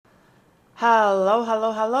Hallo,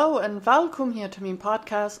 hallo, hallo en welkom hier til min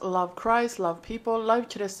podcast Love Christ, Love People, Love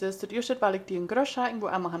Christus. Dit eerste wil ik die een grootheid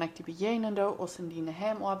waar allemaal gaan ik die beginnen do, als in die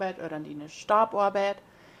heimarbeit of in die staparbeit.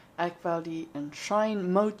 Ik wil die een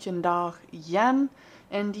schijn mootje dag jan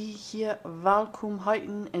en die hier welkom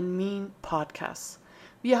heiten in mijn podcast.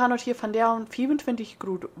 Wir haben hier von der 25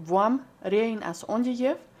 Grad warm, Regen als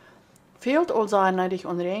ongegeven. Fehlt also neidig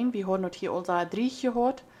und Regen, wir haben hier also 3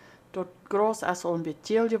 gehört. Dat groß ist al een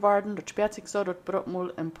beetje geel geworden, dat spert zich zo, dat braucht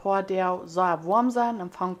mal ein paar Tage sehr warm sein, dann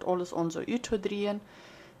fängt alles an so auszudrehen.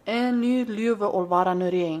 Und nu luwen we al wieder naar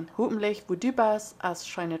Regen. Hoffentlich, wo du bist, es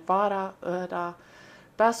scheint wieder, da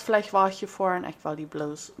best vielleicht war ich gefahren, ich will die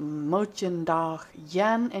bloß motion dag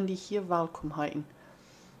jan en die hier welkom heiten.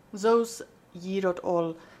 Zoals je dat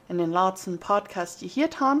al in den letzten Podcast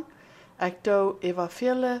gehört haben, ich do über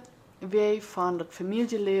viele Wege von das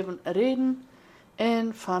Familienleben reden,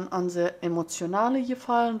 en van onze emotionale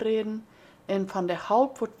gevallen reden, en van de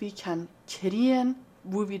hulp wat we kan krijgen,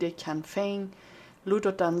 wo we die kan vinden, laat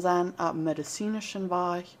het dan zijn op een medicinischen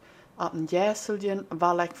weg, op een jæseljen,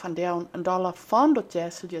 waar ik van der en dollar van dat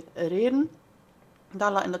jæseljen reden,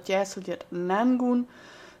 dollar in dat jæseljen nangoen,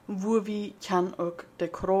 wo we kan ook de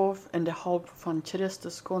kracht en de hulp van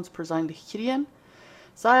Christus ganz persoonlijk krijgen.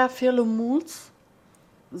 Sehr viele Muts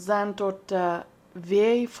zijn dort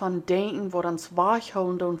Weh von Denken, wo uns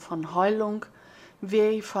wachholen und von Heilung,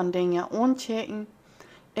 Weh von Dingen anchecken.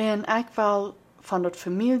 Und ich will von das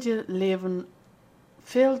Familienleben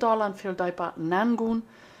viel doller und viel tiefer angehen.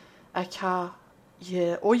 Ich habe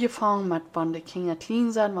hier angefangen mit, wenn die Kinder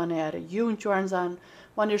klein sind, wenn ihre Jugendjahren sind,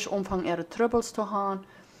 wenn ich anfange, ihre Troubles zu haben,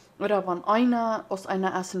 oder wenn einer aus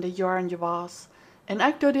einer essenden Jahren war. Und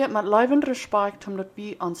ich tue das mit leibendem Respekt, damit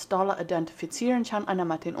wir uns doller identifizieren können, einer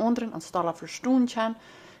mit den anderen, uns doller verstehen können,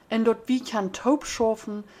 und dort wir können taub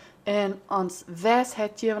schaffen und uns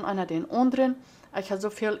Weisheit geben einer den anderen. Ich habe so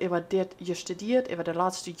viel über das studiert, über die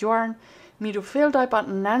letzten Jahre, mir do viel darüber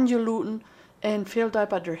nachgelesen und viel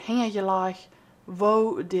darüber dahin gelegt,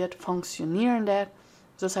 wo das funktionieren wird.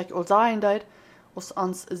 So ich auch sagen, als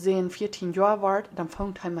uns 14 Jahre wird, dann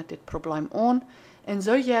fängt er mit dem Problem an. En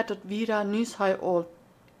zo gaat het weer, nu is hij al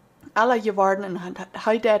alle geworden en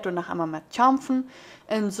hij deed er nog einmal met kämpfen.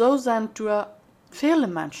 En zo zijn er viele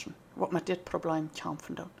Menschen, die mit dit Problem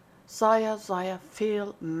kämpfen doen. Sehr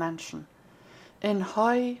veel Menschen. En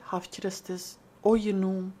hij heeft Christus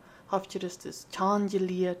opgenomen, heeft Christus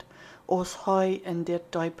kennengelernt, als hij in dit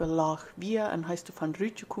Duivel lag weer. En hij is er van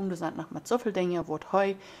Rütje gekommen, er zijn nog met zoveel dingen, wat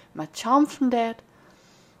hij met kämpfen deed.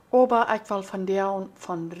 Aber ich will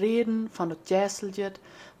von reden, von das Jäseljet,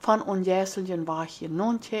 von unjäseljen war ich hier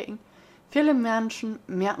nun checken. Viele Menschen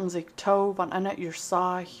merken sich tau, wenn einer ihr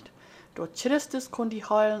sagt, dort Christus kann die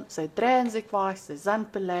heilen, sie drehen sich weg, sie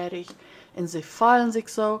sind beleidigt, und sie fallen sich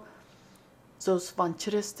so wenn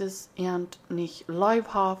Christus nicht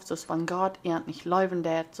leibhaft, so wenn Gott nicht leben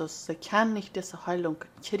wird, so sie kann nicht diese Heilung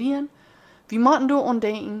kriegen. Wie machen du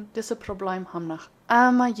undenken, diese Probleme haben noch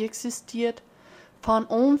einmal existiert, von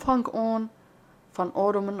Anfang an, von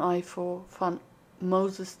Adam und Eva, von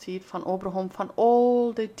Moses Zeit, von Abraham, von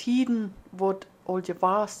all den Tiden, wo all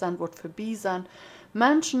gewahrt sind, wo vorbei sind.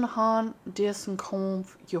 Menschen haben diesen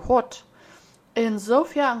Kampf gehört.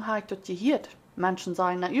 Insofern habe ich das gehört. Menschen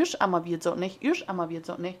sagen, na, ich einmal wird so nicht, ich einmal wird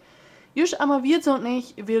so nicht. Ich einmal wird so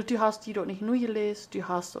nicht, weil du hast die dort nicht nur gelesen, du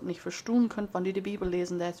hast dort nicht verstehen können, wenn du die Bibel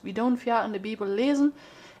lesen lässt. Wir dürfen ja in der Bibel lesen,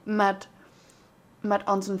 mit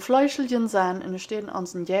unseren Fleischelchen sein, und es steht in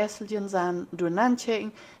unseren Jäselchen sein, du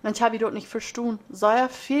nanchecken, dann habe ich dort nicht verstanden. Sehr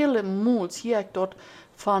viele Mal hier ich dort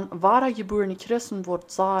von wahrer geborenen Christen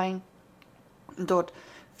wird sagen, dort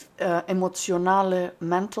emotionale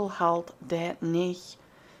Mental Health, der nicht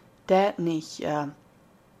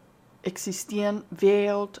existieren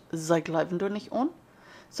wird, sie glauben dort nicht an.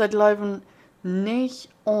 Sie glauben nicht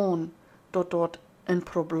an, dass dort ein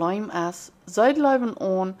Problem ist. Sie glauben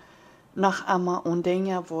an, nach einmal und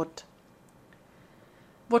Dinge, wo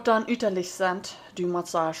dann üterlich sind. Du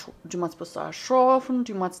musst bis da schlafen,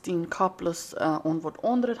 du musst den Kopflos und was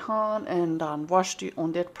anderes haben, und dann wirst du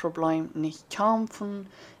an das Problem nicht kämpfen.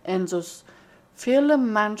 Und so viele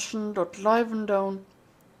Menschen dort leben dann.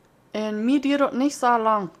 Und mir geht das nicht so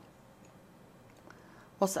lang.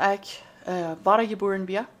 Als ich war geboren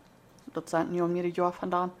bin, das sind ja mehrere Jahre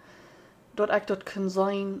vandaan, dort ich dort kann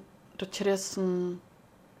sein, dort Christen,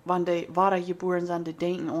 wenn die wahre geboren sind, die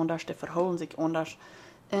denken anders, die verhalten sich anders.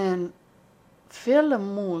 Und viele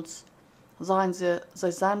Mal sagen sie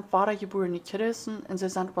sind wahre geborene Christen und sie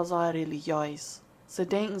sind aber sehr religiös. Sie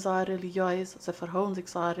denken sehr religiös, sie verhalten sich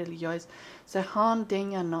sehr religiös. Sie haben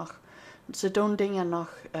Dinge ze doen dingen nog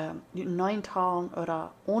neintalen oder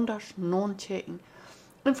anders non-checken.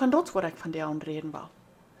 En van dat wat ik van jou reden wil.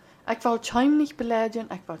 Ik wil hem niet beledigen,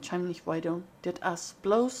 ik wil hem niet weiden. Dit is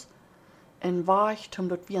bloos een wacht,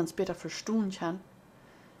 omdat we ons beter verstaan kunnen.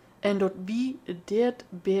 En dat we dit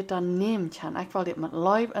beter nemen kunnen. Ik wil dit met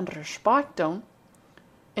lief en respect doen.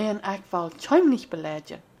 En ik wil hem niet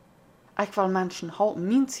beledigen. Ik wil mensen houden.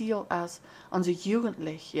 Mijn ziel is onze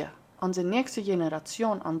Jugendlichen, onze nächste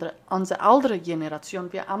Generation, onze oudere Generation.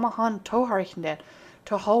 Wir allemaal gaan toehouden dat,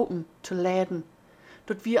 te houden, te leiden.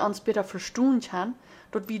 Dat we ons beter verstaan kunnen.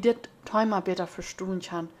 Dat we dit Thema beter verstaan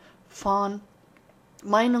kunnen. Van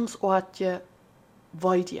Meinungsortje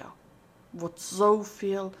weiter. Wat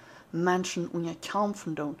zoveel mensen onder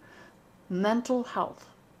kampen doen. Mental health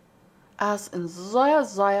is een zeer,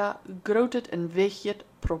 zeer groot en wichtig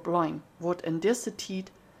probleem. Wat in deze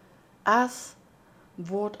tijd is,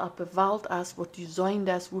 wat op de wereld is, wat die zijn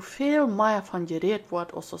is, hoeveel meer van gereed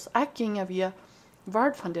wordt, als ik gingen weer,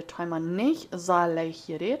 wordt van dit Thema niet zeer leicht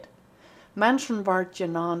gereed. Menschen wordt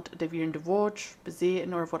genannt, die wir in de woord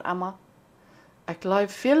bezeten of wat immer. Ik glaube,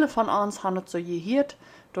 viele von uns haben es so gehört,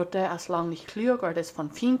 dat der ist lang nicht klug oder ist von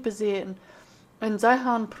Feind besehen. Und sie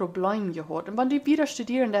haben ein Problem gehabt. Und wenn die wieder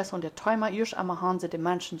studieren das und der Thema erst einmal haben sie die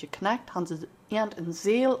Menschen geknackt, haben sie irgendeine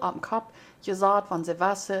Seele am Kopf gesagt, wenn sie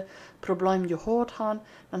was Problem gehabt haben,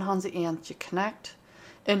 dann haben sie irgendwie geknackt.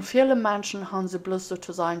 Und viele Menschen haben sie bloß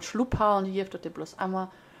sozusagen Schlupphalen gegeben, dass die bloß immer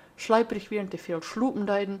schleiprig werden, die viel schlupen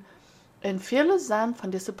deuten. Und viele sind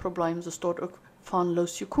von diesen Problemen so dort auch von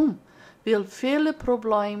losgekommen. Weil viele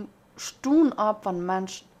Probleme stehen ab, wenn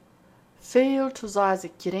Menschen viel zu sehr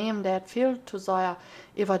sich grämen, viel zu sehr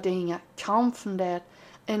über Dinge kämpfen.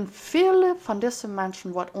 Und viele von diesen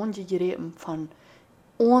Menschen werden angegriffen von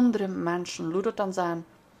anderen Menschen. Lass dann sein,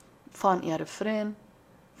 von ihren Freunden,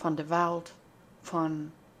 von der Welt,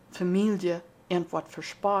 von Familie, irgendwas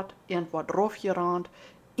verspart, irgendwas raufgerannt,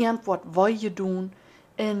 irgendwas weggedun.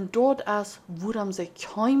 Und dort ist, worum sie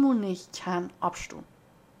keinem nicht abstehen.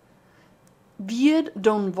 Wir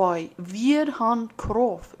doen wij, wir haben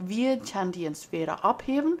Kraft, wir können die entweder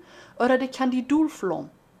abheben oder die können die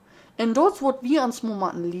durchfliegen. Und das, was wir uns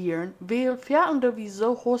momentan lernen, weil viele wie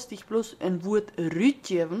so hastig bloß ein Wort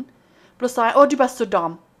rütgeben, bloß sagen, oh, du bist so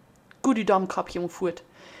dumm. Gut, du dumm Kopf, Junge, fort.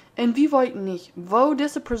 Und wir wissen nicht, wo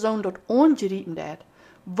diese Person dort angerieten hat,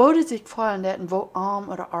 wo die sich fallen hat und wo arm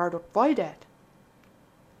oder arm dort weiter.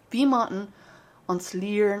 Wir müssen uns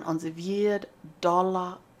lernen, unsere Wert,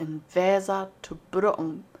 Dollar, in Weser zu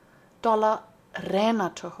brücken, Dollar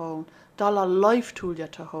Renner zu holen, Dollar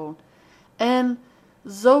Läuftulja zu holen. Und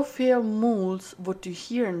so viel Muls, wo du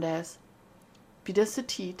hier in das, wie diese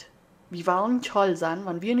Zeit, wir wollen toll sein,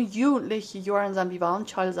 wenn wir eine jugendliche Jahre sind, wir wollen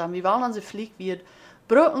toll sein, wir wollen unsere Flieg wird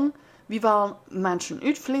brücken, wir wollen Menschen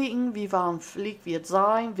utfliegen, wir wollen Flieg wird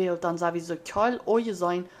sein, weil dann sagen wir so toll, euch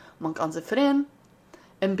sein, man kann unsere Freunde,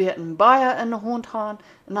 ein bisschen Bayer in der Hand haben,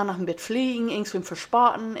 und dann noch ein bisschen fliegen, irgendwem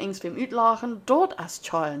verspaten, irgendwem utlachen. Dort ist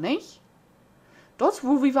toll, nicht? Dort ist,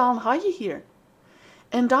 wo wir wollen hier.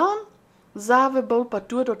 Und dann sagen wir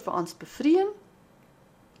bald, dass wir uns befreien,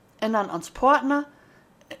 und dann uns Partner,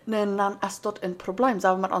 und dann ist dort ein Problem.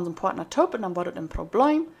 Sagen wir mit unserem Partner toppen, dann wird das ein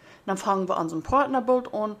Problem. Dann fangen wir unseren Partner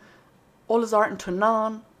bald an, alle Sorten zu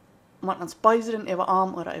nahen, mit uns beiden über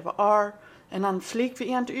Arm oder über Ohr, und dann fliegen wir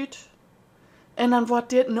irgendwie ut. Und dann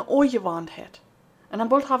wird dit eine Oorgewandheid. En dan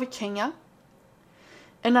bald haben wir Kinder.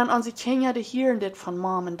 Und dann unsere Kinder, die hören dit von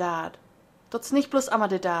Mom und Dad. Das ist nicht bloß immer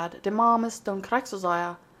der Dad. Die Mom ist dann kriegst du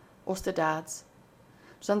sehr aus der Dads.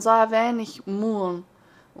 Dann sehr wenig Mühlen,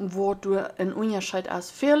 wo du ein Unterschied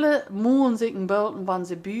hast. Viele Mühlen sich in Bilden, wenn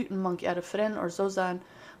sie büten, man ihre Freunde oder so sein,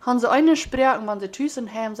 haben sie eine Sprache, und wenn sie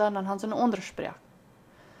tüßen heim sind, dann haben sie eine andere Sprache.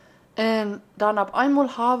 Und dann ab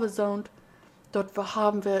einmal haben wir so, dort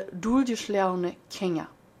haben wir durchgeschlagene Kinder.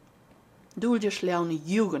 Durchgeschlagene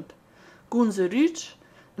Jugend. Gehen sie rüt,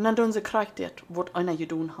 und dann tun sie kriegt das, was einer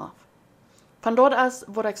getan hat. Von dort aus,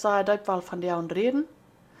 wo ich sage, dort will von der und reden,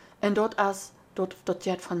 und dort ist, dort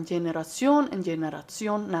geht von Generation in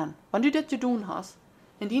Generation an. Wenn du das getan hast,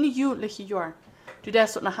 in deine jugendlichen Jahren, du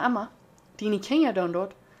darfst dort nach immer, deine Kinder tun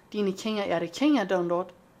dort, deine Kinder ihre Kinder tun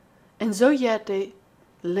dort, und so geht die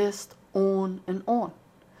List on und on.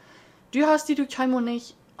 Du hast die du keinmal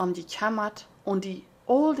nicht an die Kammert und die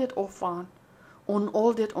all das aufwand und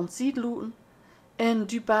all das und sieht luten,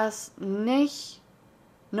 und du bist nicht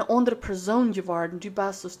eine andere Person geworden, du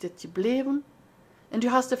bist aus das geblieben, und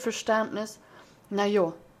du hast das Verständnis, na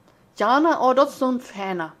ja, Jana, oh, das ist so ein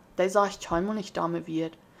Faner, der sagt keinmal nicht damit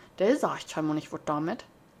wird, der sagt keinmal nicht was damit.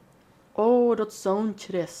 Oh, das ist so ein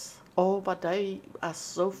Chris, oh, aber der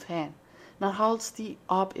ist so Fan. dann halst die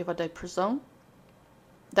ab über die Person.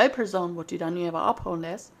 Die Person, wo du dann nu über abholen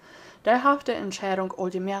lässt, der hat die Entscheidung all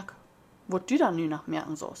gemerkt, wo du dann nu noch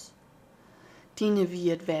merken sollst. Diene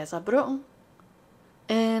wird Weser brücken,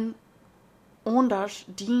 und anders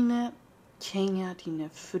diene Kinder, diene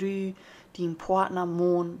Früh, diene Partner,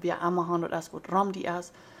 Mann, wie immer handelt es, wo dran die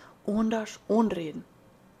ist, anders unreden.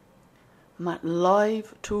 Mit Leib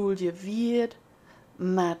tun je wird,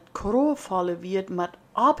 mit Krofallen wird, mit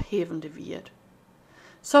Abhebende wird.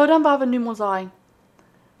 So, dann wollen wir nu mal sagen,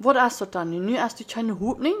 was ist das dann? Nu hast du keine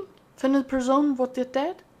Hoopning für eine Person, was dir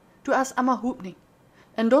tät? Du hast immer Hoopning.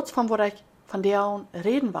 Und das von was ich von der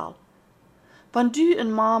reden will. Wenn du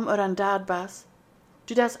ein Mom oder ein Dad bist,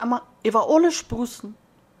 du darfst immer über alles spusten.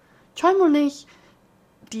 Scheinbar nicht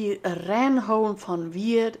die reinholen von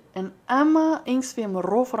Wirt und immer irgendwie im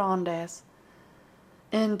Raufrauen das.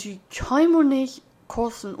 Und du scheinbar nicht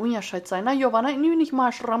kosten Unterschied sein. Na ja, wenn ich nu nicht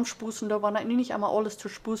mal Schramm spusten, da, wenn ich nu nicht einmal alles zu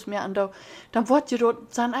spus mehr und da, dann wird dir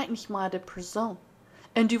dort dann eigentlich mal die Person.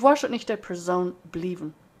 Und du wirst nicht die Person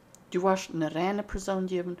bleiben. Du wirst eine reine Person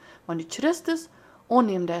geben. Wenn du Christus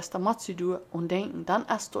annehmen das, dann machst du und denken, dann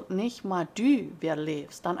ist dort nicht mal du, wer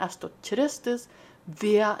lebst, dann ist dort Christus,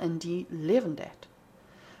 wer in die leben wird.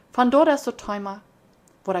 Von dort ist das Thema,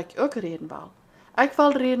 wo ich auch reden will. Ich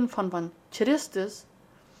will reden von, wenn Christus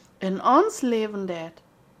in uns leben wird,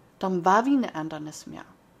 dann war wir eine Ändernis mehr.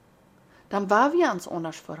 Dann war wir uns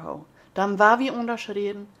anders verhauen. Dann war wir anders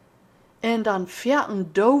reden. Und dann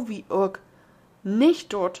fährten da wir auch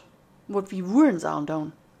nicht dort, wo wir wollen sollen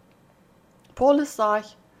tun. Paulus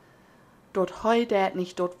sagt, dort heu det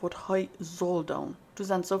nicht dort, wo heu soll tun. Du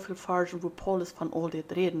sind so viele Versen, wo Paulus von all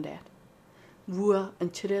das reden wird. Wo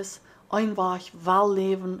in Christus einfach will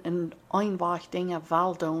leben und einfach Dinge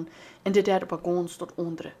will tun, und die das aber ganz dort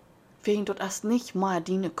andere. Wegen dort ist nicht mal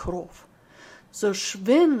deine Kraft. So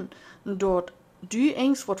schwinn dort, du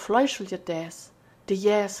Angst, was fleischlich ist, die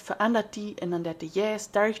Jes verändert die, und dann die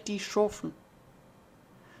Jes durch die schaffen.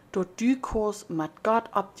 Dort du kannst mit Gott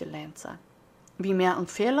abgelehnt sein. Wir merken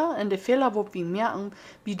Fehler, und die Fehler, wo wir merken,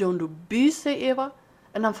 wie du Büße über,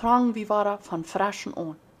 und dann fragen wir weiter von Frischen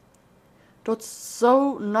an. Dort ist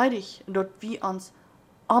so nötig, dort wir uns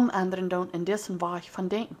umändern tun in diesem Weg von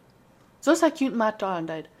Denken. So sagt ich mitteilen,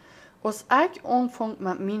 als ich anfange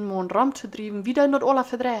mit meinem Mann rumzutreiben, wie dann dort alle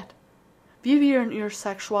verdreht. Wir werden ihr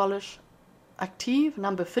sexualisch aktiv, und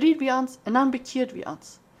dann befreit wir uns, und dann bekehrt wir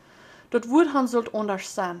uns. Dort wird han sollt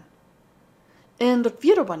anders sein. Und das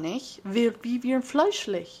wird aber nicht, weil wir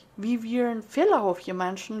fleischlich, wir fehlerhafte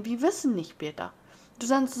Menschen, wir wissen nicht besser. Du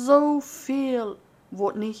sind so viel,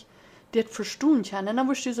 was nicht das verstehen kann. Und dann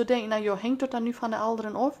wirst du so denken, na ja, hängt das dann nicht von den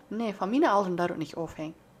Eltern auf? Nee, von meinen Eltern darf das nicht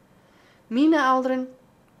aufhängen. Meine Eltern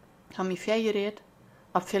haben mich vergeredet,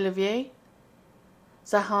 auf viele Wege.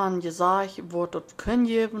 Sie haben gesagt, was das können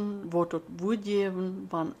geben, was das wird geben,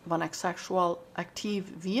 wenn ich sexuell aktiv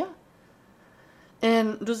bin.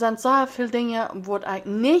 Und du sind so viele Dinge, wo ich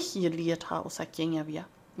nicht gelernt habe, als ich jünger war.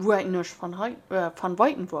 Wo ich nicht von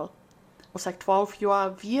weiten will. Als ich 12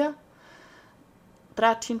 Jahre war,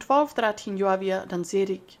 13 Jahre war, dann sehe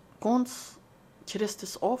ich ganz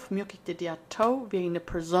Christus auf, möchte ich dir tau, wie eine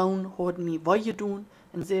Person hat mich weitergetan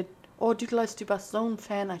und sagt, oh, du bist so ein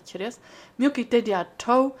Fan von Christus, möchte ich dir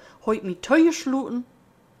tau, hat mich tau geschlagen,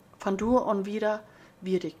 von da an wieder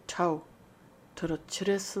wird ich tau, tot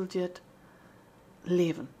Christus dit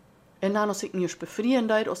leben. Und dann, als ich mich befreien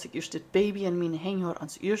deed, als ich das Baby in meine Hände hatte,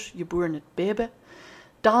 als erst geborene Baby,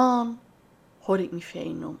 dann hatte ich mich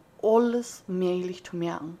vergenommen, alles möglich zu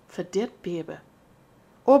merken für das Baby.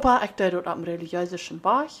 Aber ich deed dort auf dem religiösen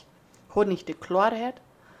Weg, hatte nicht die Klarheit,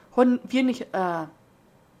 hatten wir nicht,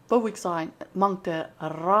 wo ich sagen, manche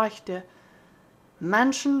reichte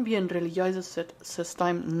Menschen, wie ein religiöses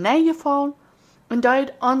System nicht gefallen, und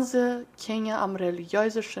deed unsere Kinder am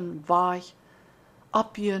religiösen Weg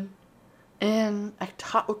abgehen. Und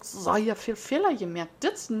ich habe auch sehr viel Fehler gemerkt.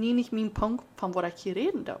 Das ist nicht mein Punkt, von was ich hier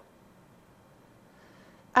reden darf.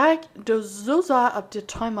 Ich do so sehr auf die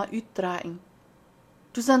Thema uitdragen.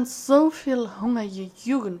 Du sind so viel hungrige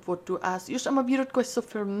Jugend, wo du hast. Erst einmal wird es so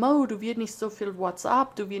viel Mo, du wirst nicht so viel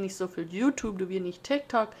WhatsApp, du wirst nicht so viel YouTube, du wirst nicht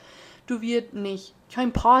TikTok, du wirst nicht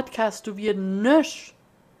kein Podcast, du wirst nichts.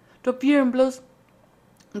 Du wirst bloß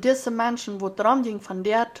diese Menschen, wo dran gehen von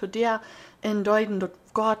der zu der, in Deuten, dass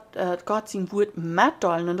Gott sein Wort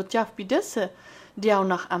mitteilen. Und das ja wie diese, die auch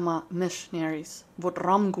noch einmal Missionaries, wo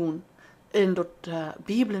dran gehen, in dat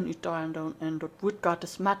Bibeln uitdelen doen en dat woord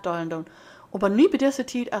Gottes mitteilen doen. Aber nu bei dieser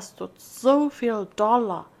Zeit ist dort so viel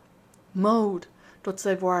Dollar Mode, dass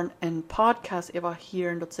sie wollen in Podcast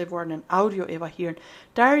überhören, dass sie wollen in Audio überhören.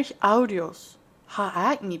 Durch Audios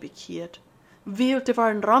habe ich nie bekehrt. Weil die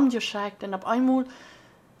waren ram geschickt und auf einmal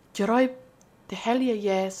geräubt de Heilige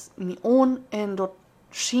Geest mi on en dort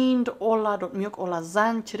schien de olla, dort mög olla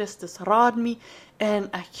sein, Christus rad mi en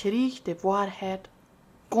ich krieg de Wahrheit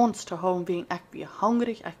ganz zu houden, wegen ich bin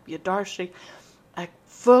hungrig, ich bin durstig, ich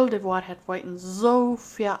will de Wahrheit weiten so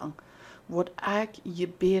fern, wat ich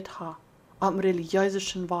gebet ha, am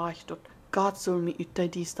religiösen Weg, dort Gott soll mi ut de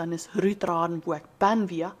Distanz rütraden, wo ich bin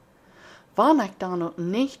wir, wann ich dann noch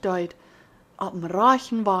nicht deut, ab dem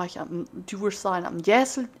reichen Weg, du wirst sagen, ab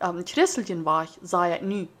dem christlichen Weg, sei ich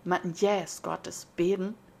nu, mit dem Jesus Gottes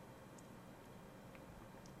beten.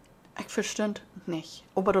 Ich verstand nicht,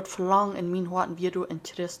 aber dort Verlangen in meinen Worten, wie du in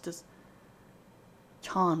Christus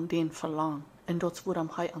kann den Verlangen. Und dort wurde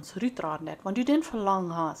am Hei ans Rütraden nicht. Wenn du den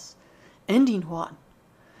Verlangen hast, in den Worten,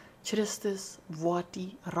 Christus wird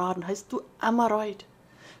die raden, heißt du immer reut.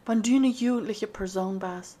 Wenn du eine jugendliche Person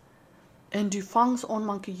bist, und du fängst an,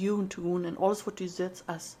 manche Jugend zu tun, und alles, was du sitzt,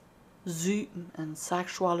 als Süden und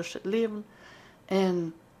sexuelles Leben,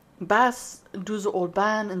 und bist du so alt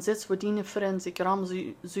bist, und sitzt, wo deine Freunde sich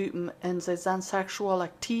süden, und sie sind sexuell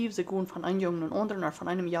aktiv, sie gehen von einem Jungen und anderen, oder von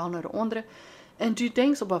einem Jahr nach dem anderen, und du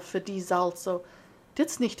denkst aber für dich selbst so,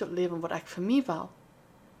 das ist nicht das Leben, was ich für mich will.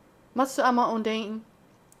 Musst du immer denken,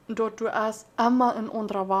 dort du hast immer ein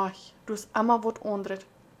anderer Weg, du hast immer was anderes,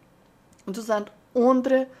 und du sind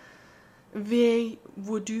andere Weg,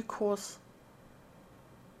 wo du kannst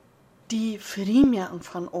die Verriemung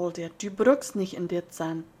von all das. Du brauchst nicht in das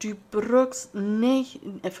sein. Du brauchst nicht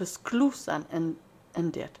etwas Klus sein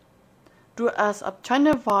in das. Du hast ab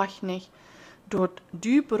keiner Weg nicht, dort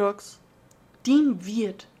du brauchst den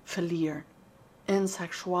Wert verlieren in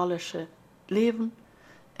sexuelles Leben,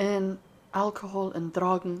 in Alkohol, in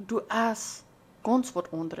Drogen. Du hast ganz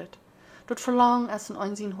was anderes. Dort verlangen es in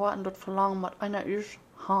einsehen Horten, dort verlangen mit einer Irsch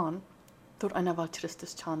Hahn, dort einer Welt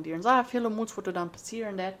Christus kann dir. Und so viele Muts, was dann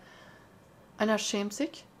passieren, dass einer schämt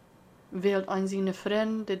sich, wählt ein seine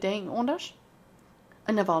Freunde, die denken anders.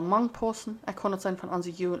 Einer will Mann posten, kann es sein von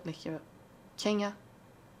unseren jugendlichen Kinder.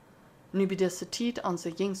 Nu bei dieser Zeit,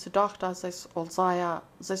 unsere jüngste Tochter, sie ist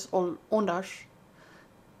all anders.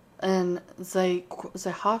 Und sie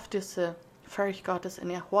hat diese Fähigkeit in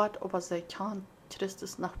ihr Hort, aber sie kann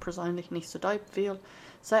Christus noch persönlich nicht so deep wählen.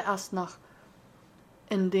 Sie erst noch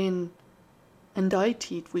in der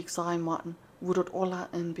Zeit, wo ich sagen muss, wo dort alle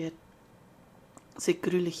in Bett sich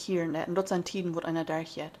grülichieren. Und dort sind Tiden, wo einer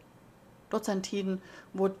durchgeht. Dort sind Tiden,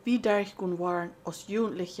 wo wir durchgehen waren, als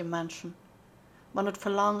jugendliche Menschen. Wenn dort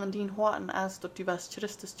Verlangen in den Horten ist, dass du was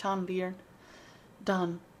Christus kennenlernen,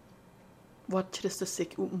 dann wird Christus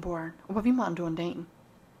sich offenbaren. Aber wie man daran denken?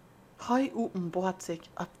 Hij offenbart sich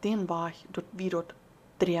auf den Weg, dort wir dort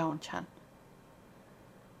drehen können.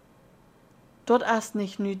 Dort ist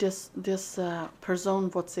nicht nur diese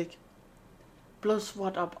Person, die sich bloß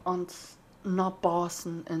wird ab uns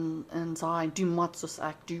nachbassen und sagen, du machst es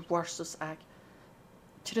auch, du warst es auch.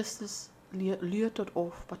 Christus lehrt dort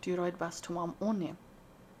auf, was du reut bist, um am annehmen.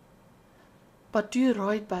 Was du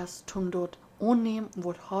reut bist, um dort annehmen,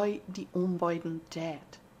 was hij die Umbeiden tät.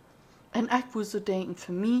 Und ich würde so denken,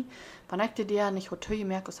 für mich, wenn ich dir nicht heute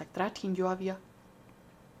gemerkt, dass ich 13 Jahre war,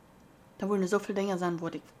 da würden so viele Dinge sein, wo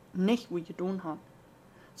ich nicht getan habe.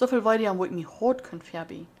 So viel weiter, wo ich mich heute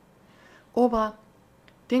verbieten. Aber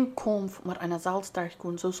den Kampf mit einer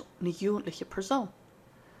Selbstdarstellung, so eine jugendliche Person.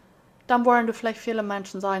 Dann wollen du vielleicht viele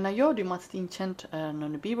Menschen sagen, na ja, du musst dein Kind noch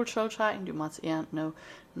eine Bibelschule schicken, du musst ihn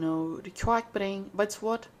noch die Kirche bringen. Weißt du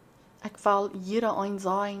was? Ich will jeder ein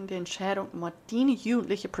sagen, die Entscheidung mit deiner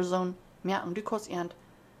jugendlichen Person merken. Du kannst ihn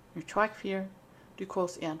eine Kirche führen, du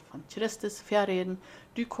kannst ihn von Christus verreden,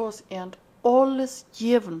 du kannst ihn alles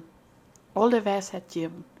geben, alle Weisheit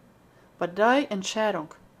geben. Aber die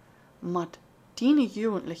Entscheidung mit deiner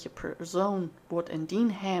jugendlichen Person, die in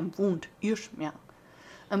deinem Heim wohnt, erst merken.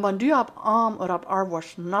 Und wenn du ab Arm oder ab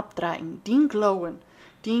Arsch abdrehen, dein Glauben,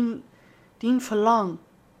 dein Verlangen,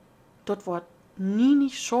 dort wird nie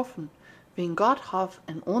nicht schaffen, wenn Gott hat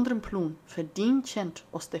einen anderen Plan für dein Kind,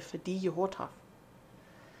 als der für dich gehabt hat.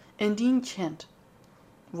 Und dein Kind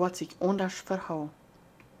wird sich anders verhalten.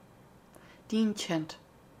 Dein Kind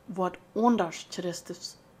wird anders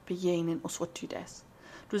Christus begegnen, als was du das.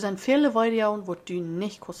 Du sind viele Varianten, wo du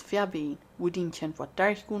nicht kannst verbieten, wo dein Kind wird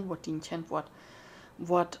durchgehen, wo dein Kind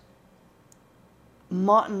wird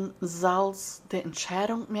machen selbst die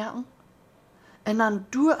Entscheidung merken. Und dann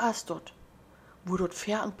du erst dort, wo dort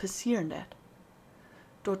Ferien passieren wird,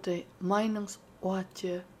 dort die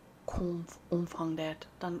Meinungsorte Kampf umfangen wird,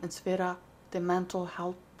 dann entweder die Mental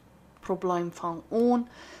Health Problem fangen an,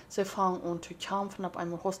 sie fangen an zu kämpfen, auf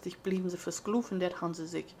einmal hostig blieben sie versklufen, dort haben sie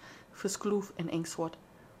sich verskluft in Engstwort.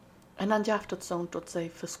 En dan jaft het zo dat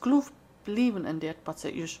zij verskloefd blijven in dit wat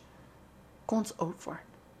zij is ganz oud wordt.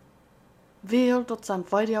 Veel dat zijn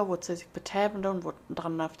video wat zij zich bethebben doen, wordt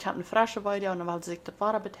dan ik heb een frisse video en dan wil ze zich dat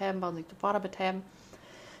ware bethebben,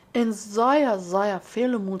 En zeer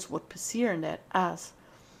viele moels wordt passeren dat als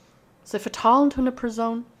ze vertalen hun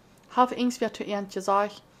persoon, have eens weer te eentje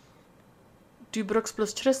gezegd, du brukst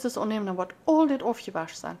bloß Christus annehmen, dan wordt al dit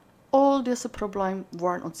afgewaschen zijn. Al deze problemen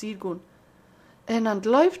worden ontziet gaan. En dan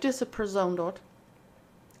läuft deze persoon dort,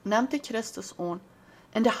 nimmt die Christus an,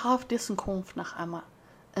 und der hat diesen Kampf nach einmal.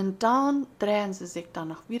 Und dann drehen sie sich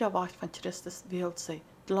danach wieder weg von Christus, weil sie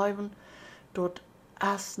glauben, dort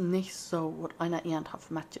ist nicht so, was einer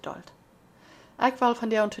ernsthaft mitgeteilt. Ich will von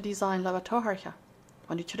dir unter die sein, lieber Zuhörer.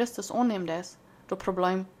 Wenn du Christus annimmst, das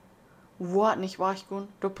Problem wird nicht weggehen,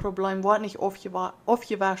 das Problem wird nicht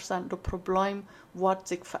aufgewaschen sein, das Problem wird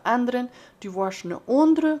sich verändern, du wirst eine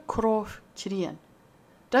andere Kraft kriegen.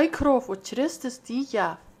 Die Kraft, die Christus dir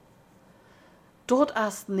gibt, dort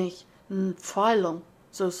ist nicht eine Feilung,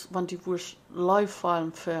 so wenn die wirst live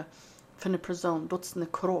fallen für eine Person, dort ist eine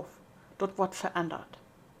Kraft, dort wird verändert.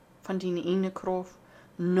 Von deiner eine Kraft,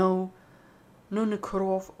 nur eine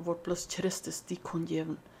Kraft, die bloß Christus dir kann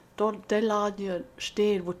geben. Dort der Lage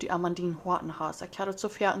steht, wo du an deinen Horten hast. Ich habe so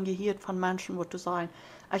viel gehört von Menschen, wo du sagen,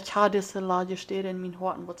 ich habe diese Lage steht in meinen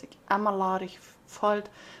Horten, wo sich immer ladig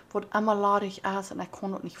fällt, wo immer ladig ist und ich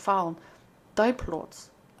kann dort nicht fallen. Dein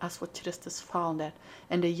Platz ist, wo Christus fallen hat.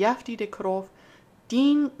 Und der Jaft die Kraft,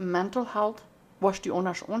 dein Mental Health, was du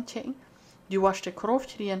anders anchecken, du wirst die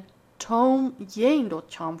Kraft kriegen, um jeden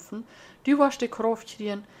dort kämpfen, du wirst die Kraft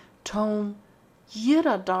kriegen, um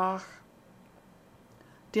jeder Tag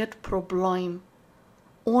das Problem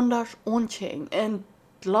anders anchecken. Und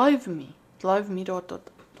glaub mir dort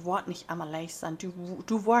wird nicht einmal leicht sein.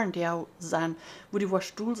 Du wirst der sein, wo du wirst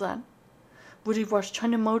Stuhl sein, wo du wirst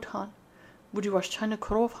keine Mut haben, wo du wirst keine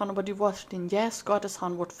Kraft haben, aber du wirst den Jesus Gottes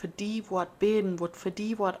haben, wird für die wird beten, wird für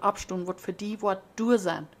die wird abstehen, wird für die wird du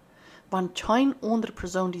sein, wenn keine andere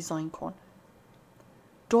Person die sein kann.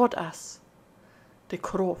 Dort ist die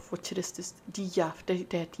Kraft, wo Christus die jaft,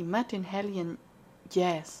 der die mit den Heiligen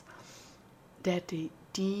Jesus, der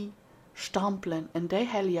die stampeln in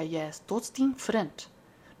der Heilige Jesus, dort ist dein Freund,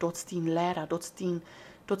 dort ist dein Lehrer, dort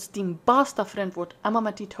ist dein bester Freund, wo immer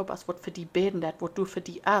mit die Top ist, wo für die beten, wo du für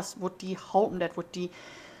die ist, wo die halten, wo die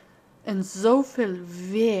in so viel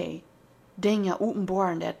Weh Dinge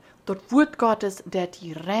offenbaren, dort wird Gottes, der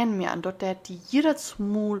die rein mehr, und dort der die jedes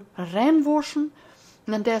Mal reinwaschen,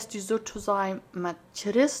 und dann darfst du sozusagen mit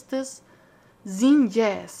Christus sein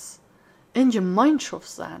Jesus in Gemeinschaft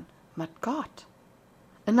sein mit Gott.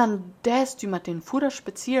 Und dann darfst du mit den Futter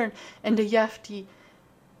spazieren und der jaft die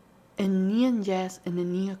in neuen Jesus, in der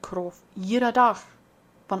neuen Kraft. Jeder Tag,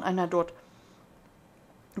 wenn einer dort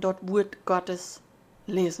wird Gottes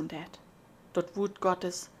lesen dat. Dort wird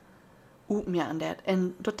Gottes aufmerken dat.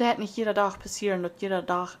 Und dort wird nicht jeder Tag passieren, dort jeder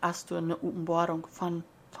Tag hast du eine Offenbarung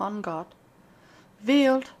von Gott.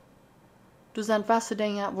 Weil du sind wasse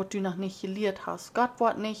Dinge, wo du noch nicht gelehrt hast. Gott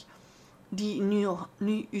wird nicht die nu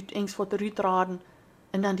uit eens wat eruit raden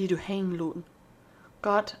en dan die du heen laten.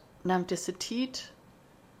 Gott nimmt diese Zeit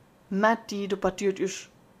mit die du batiert is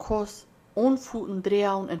kos onvoeten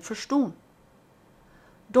drehen und verstehen.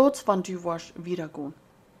 Dort wann du wirst wiedergehen.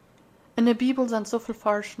 In der Bibel sind so viele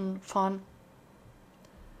Versen von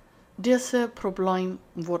diese Problem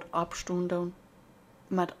wird abstunden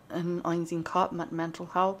mit einem Kopf, mit Mental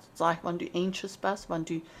Health. Sag, wenn du anxious bist, wenn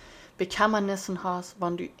du Bekämmernissen hast,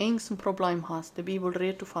 wenn du ein Problem hast, die Bibel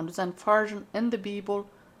redet davon. Du sind Versen in der Bibel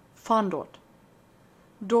von dort.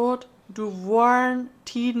 Dort, du werden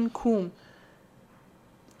Tiden kommen,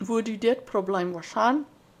 wo du das Problem wahrscheinlich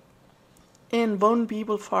in one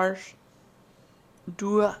Bibelvers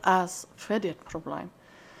du es für das Problem.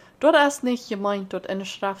 Dort ist nicht gemeint, dort in der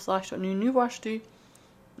Schrift sagt, nu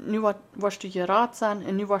wirst du gerat sein,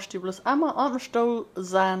 und nu wirst du bloß immer am Stuhl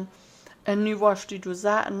sein, und nu wirst du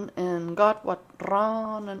sagen, und Gott wird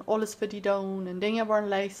dran, und alles für die tun, und Dinge werden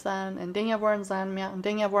leicht sein, und Dinge werden sein mehr, und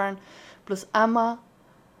Dinge werden bloß immer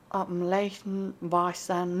auf dem leichten Weg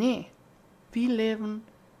sein. Nee, wir leben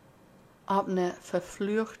auf eine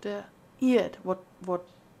verfluchte Erde, wo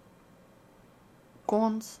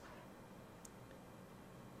ganz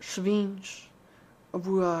schwierig,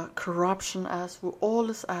 wo Corruption ist, wo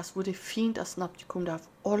alles ist, wo der Feind ist nachgekommen, der hat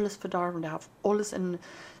alles verdorben, der hat alles in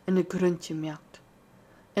den Grund gemerkt.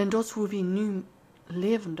 Und das, wo wir nun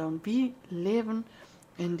leben, dann, wir leben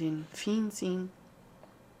in den Feind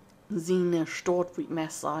seine Stadt, wie wir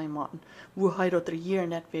sagen müssen, wo er dort regieren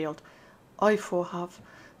nicht will, einfach hat,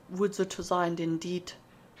 wo sozusagen den Diet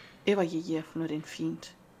übergegeben nur den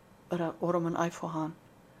Feind. oder Ohren einvorhaben.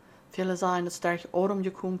 Viele sagen, dass durch Ohren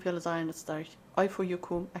gekommen, viele sagen, dass durch Eifel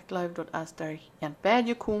gekommen. Ich glaube, dass es durch ein Bad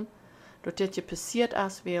gekommen, dass das passiert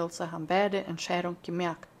ist, weil sie haben beide Entscheidungen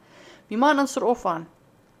gemerkt. Wir machen uns darauf an,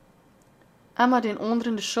 einmal den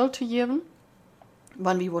anderen die Schuld zu geben,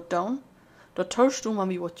 wenn wir was tun, das tust du, wenn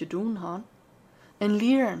wir was zu tun haben, und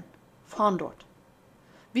lernen von dort.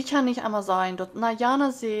 Wie kann ich einmal sagen, dass na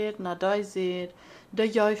Jana seht, na da seht, der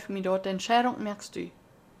jäuft mir dort, die Entscheidung merkst du.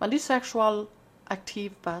 Wenn du sexuell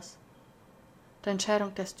aktiv bist, die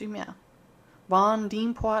Entscheidung tust du mehr. Wann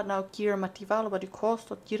dein Partner auch hier mit die Wahl, aber die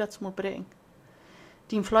kostet, jeder zu mir bringen.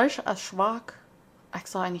 Dein Fleisch ist schwach, ich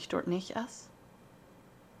sage nicht, dort nicht ist.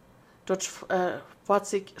 Dort, was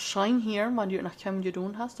sich Schein hier, wenn du nach Kämmen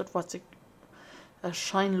getan hast, dort was sich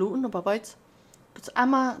Schein looten, aber weißt,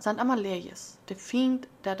 das sind immer Leeres. Der Find,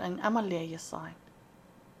 das ein immer Leeres sein.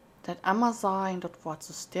 Das immer sein, das was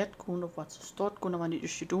es dort gut, das was es dort gut, wenn du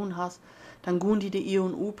das getan hast, dann gehen die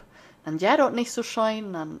Ehren up, dann ja dort nicht so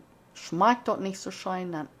schein, dann schmeckt dort nicht so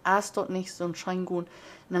schein, dann isst dort nicht so ein Schein gut,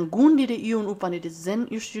 und dann gehen die Ehren up, wenn du das Sinn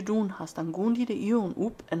ist getan hast, dann gehen die Ehren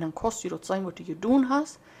up, und dann kostet dir dort sein, was du getan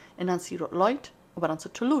hast, und dann sie dort Leid, aber dann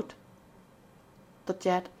sie zu lut. Das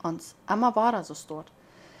geht uns immer weiter so dort.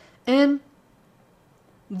 Und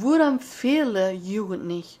woran viele Jugend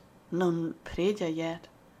nicht nun Prediger jetzt,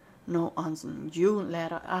 nur unseren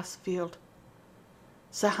Jugendlehrer auswählt,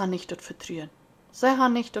 sie haben nicht dort Vertrauen. Sie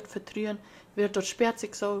haben nicht dort Vertrauen, wird dort sperrt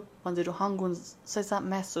sich so, wenn sie dort hingehen, sie sind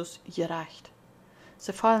meistens gerecht.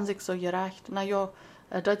 Sie fallen sich so gerecht. Na ja,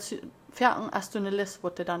 dazu fertig hast du eine Liste, wo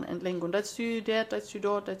du dann entlegen. Und dazu dort, dazu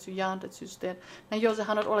dort, dazu ja, dazu dort. Na ja, sie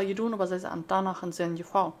haben das alle getan, aber sie sind danach in seinen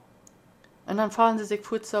Gefallen. Und dann fallen sie sich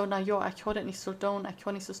vor so, na ja, ich kann das nicht so tun, ich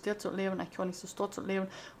kann nicht so dort zu leben, ich kann nicht so dort zu leben,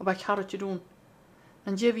 aber ich habe das getan.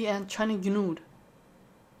 Dann gebe ich ihnen keine genug.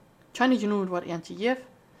 Keine genug, was ihnen zu geben.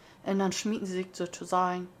 Und dann schmieden sie sich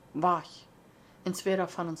sozusagen wach. Entweder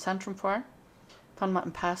von einem Zentrum vor, von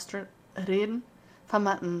einem Pastor reden, von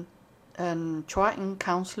einem zweiten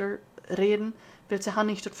Counselor reden, weil sie haben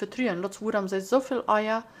nicht das Vertrauen. Das wurden sie so viel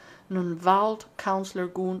Eier nun Wald-Counselor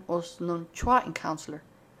gehen als nun zweiten Counselor.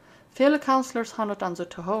 Viele Counselors haben das dann so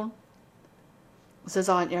zu holen. Sie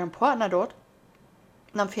sagen ihren Partner dort,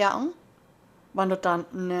 dann fertig, wenn das dann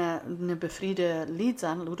eine befriedete Lied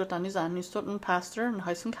sind, lud das dann nicht sein, ist dort ein Pastor, ein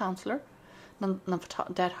heißen Counselor, dann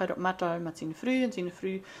der hat mit seiner Frau und seine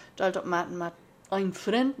Frau, der hat mit einem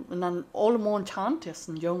Freund, und dann alle Mann kennt, das ist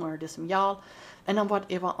ein Junge, das ist ein Jahr, und dann wird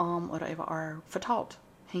über oder über vertraut,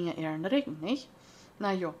 hängen in der Regen, nicht?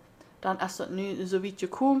 Na ja, dann ist das nu so weit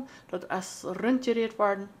gekommen, dass es rundgeredet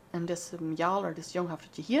worden, und das Jahr oder das Junge hat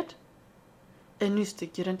gehört, und nu ist er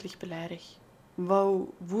gründlich beleidigt. Wo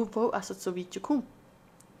ist es so weit gekommen?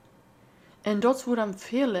 Und dort wurden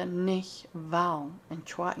viele nicht wollen einen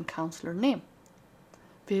zweiten Counselor nehmen.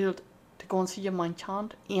 Weil die ganze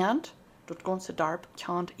Gemeinschaft ernt, das ganze Dorf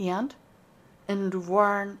ernt, und du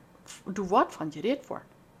warst von geredet worden.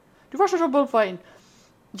 Du warst schon bald wein.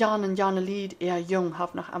 Jane Lied, eher jung,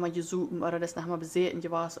 hat nach einmal gesucht, oder das nach einmal besäten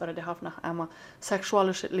gewesen, oder der hat nach einmal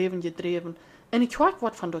sexuelles Leben gedreven. Und ich weiß,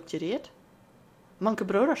 was von dort geredet. Manche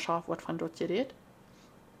Bruderschaft wird von dort geredet.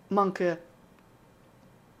 Manche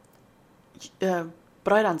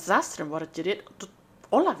Brüder und Schwestern wird geredet.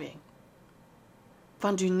 Alle wegen.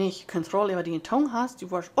 Wenn du nicht Kontrolle über deine Tongue hast,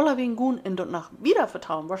 du wirst alle wegen gehen und dort nach wieder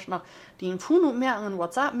vertrauen, wirst nach den Phone merken,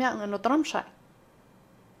 WhatsApp merken und dort dran schreiben.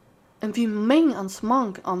 Und wir mengen uns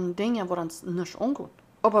an Dingen, wo uns nicht angeht.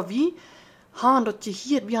 Aber wir haben dort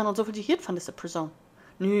gehört, wir haben uns so viel gehört von dieser Person.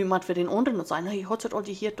 Nu, man für den anderen und sagen, hey, hat es all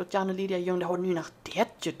gehört, dort Jana Lydia Jung, der hat nu nach der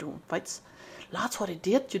getan, weißt du? Lass hat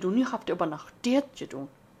der getan, nu habt ihr aber nach der getan.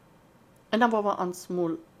 Und dann wollen wir uns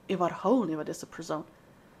mal überholen über diese Person.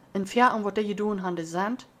 Und für was die getan haben, die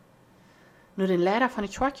sind, nur den Lehrer von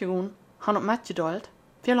der Schwach gegangen, haben auch mitgedeilt,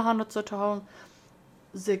 viele haben das so zu holen,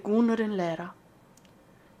 sie gehen nur den Lehrer.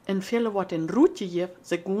 Und viele, was den Rut gegeben,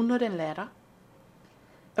 sie gehen nur den Lehrer.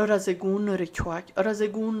 Oder sie gehen nur die Kirche, oder sie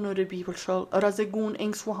gehen nur die Bibelschule, oder sie gehen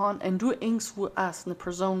irgendwo hin, und du irgendwo als eine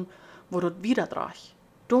Person, wo du wieder drauf.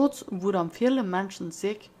 Dort wurden viele Menschen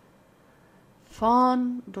sich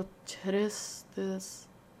von das Christus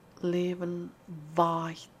Leben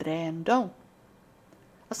wegdrehen.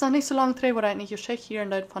 Es ist noch nicht so lange drin, wo eine Geschichte hier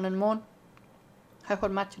in von einem Mann, er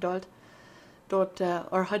hat mitgeteilt, dort, oder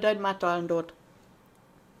er hat mitgeteilt dort,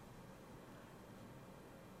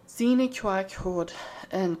 seine Kirche hat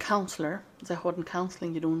einen Counselor, sie hat ein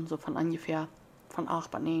Counseling getan, so von ungefähr von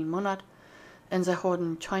 8 bis 9 Monaten, und sie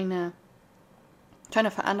haben keine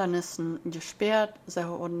Verändernissen gesperrt, sie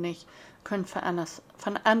haben nicht können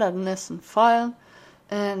Verändernissen fallen,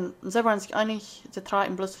 En ze waren zich einig, ze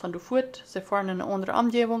traten bloß van de voet, ze waren in een andere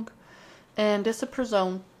omgeving. En deze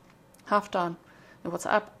persoon heeft dan een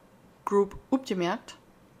WhatsApp-groep opgemerkt.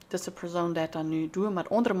 Deze persoon dat dan nu door met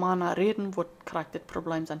andere mannen reden, wordt krijgt dit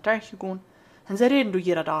probleem zijn terechtgegaan. En ze reden door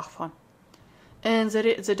iedere dag van. En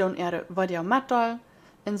ze doen er video meddelen.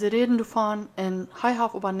 En ze reden ervan. En hij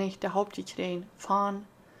heeft aber niet de hoop gekregen van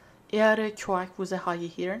ihre kerk, wo ze hij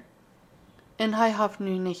hier. En hij heeft nu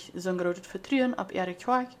niet zo'n groot vertrouwen op ihre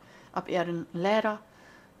kerk, op ihre leraar,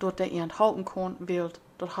 dat hij het houden kon, want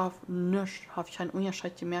dat heeft geen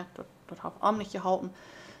onderscheid gemerkt, dat heeft hem niet gehouden.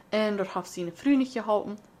 En dat heeft zijn vrouw niet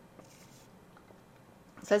gehouden.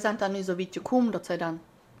 Zij zijn dan nu zo weit gekomen, dat zij dan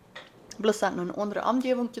bloß in een andere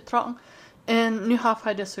omgeving getrokken. En nu heeft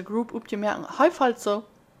hij deze groep opgemerkt. Hij valt zo,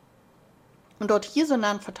 dat hier zo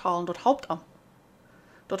aan vertalen, dat houdt hem.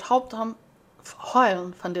 Dat houdt hem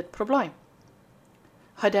heilen van dit probleem.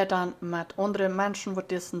 Hij deed dan met andere mensen,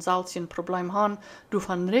 die eenzelfde probleem hebben,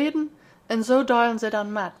 daarvan reden. En zo delen ze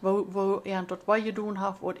dan met, wo dat wat je doen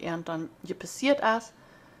heeft, wat dan je passiert is.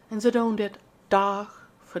 En ze doen dit dag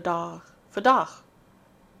voor dag voor dag.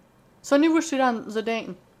 Zo nu moest je dan zo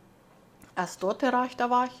denken, is dat de rechte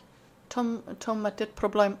weg, om met dit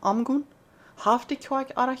probleem omgaan? Heeft die kerk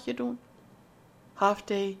erg gedaan? Heeft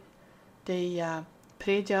de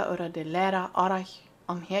prediker of de leraar erg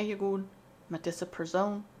omhergegaan met deze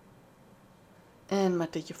persoon? En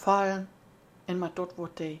met de gevallen? En met dat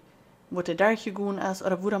wat er daar gegaan is?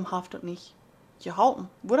 Of waarom heeft dat niet geholpen?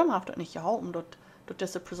 Waarom heeft dat niet geholpen dat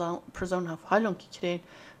deze persoon heeft heilung gekregen,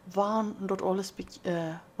 wanneer dat alles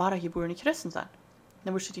ware geboren christen zijn?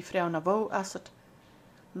 Dan moest je die vrouw naar boven als het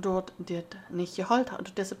dat dit niet geholpen heeft,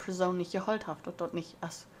 dat deze persoon niet geholpen heeft, dat niet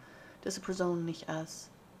als deze persoon niet als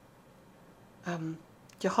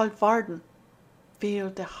geholpen worden.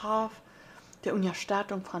 Weil de heeft de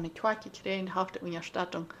ondersteuning van de kerk gekregen, de heeft de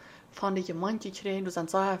ondersteuning van de gemeente gekregen. Er zijn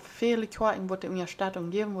zo vele kerken wat de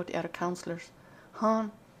ondersteuning geven, wat ihre counselors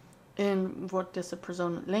hebben. En wat deze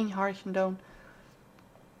persoon leenhargen doen.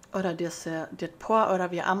 Oder dit paar, oder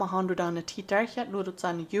wie immer haben du da eine Titel, ludet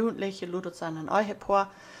seine Jugendliche, ludet seinen eigen paar,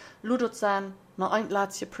 ludet sein eine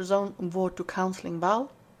einlatzige Person, wo du Counseling will.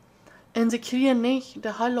 Und sie kriegen nicht die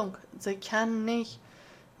Heilung, sie können nicht,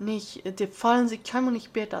 die fallen sich können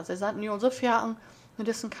nicht besser. Sie sind nur so fertig mit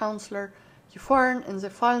diesem Counselor gefahren und sie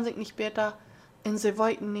fallen sich nicht besser und sie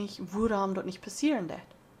wissen nicht, warum das nicht passieren wird.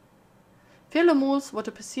 Viele Mal,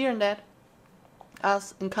 was passieren wird,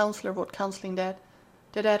 als ein Counselor, was Counseling wird,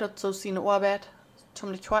 der hat so seine Arbeit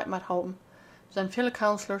zum die Zeit mithalten. Es sind viele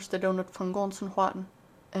Counselors, die tun das von ganzen Herzen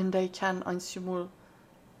und die können einmal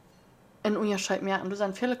einen Unterschied merken. Es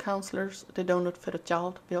sind viele Counselors, die tun das für das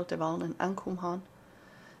Geld, weil die wollen ein Einkommen haben.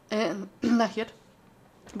 Und nachher,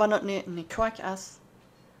 wenn das nicht eine Kirche ist,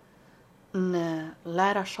 eine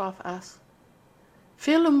Leidenschaft ist,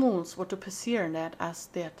 viele Mal, was passieren wird, ist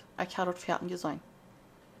das, ich habe das fertig gesehen.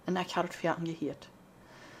 Und ich habe das fertig gehört.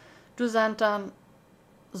 Du sind dann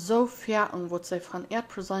so fertig, was sie von ihr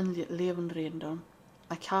persönlich Leben reden.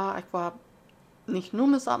 Ich war nicht nur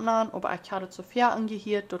mit abnehmen, aber ich habe so fertig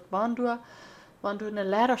gehört, dass wenn du eine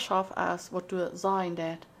Leidenschaft hast, was du sagen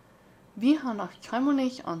wirst, wir haben noch keinmal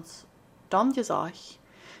nicht uns dumm gesagt,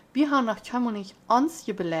 wir haben noch keinmal nicht uns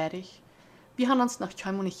beleidigt, wir haben uns noch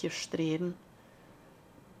keinmal nicht gestritten,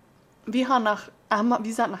 wir sind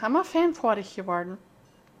noch einmal fanfertig geworden.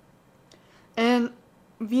 Und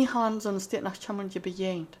wir haben so ein Sted nach Chammel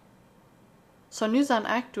bejagt. So nu zijn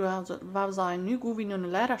ik also wir sagen, nu gehen wir in eine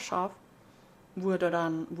Leidenschaft, wo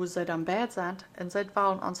sie dann bad sind, und sie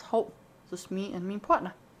wollen uns helfen. Das ist mir und mein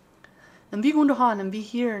Partner. Und wir gehen da hin und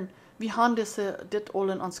wir haben das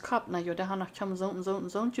alle in uns gehabt, ja, der hat nach Chammel so und so und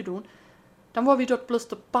so zu tun. Dann war wir dort bloß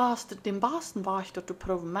den Basen war ich dort zu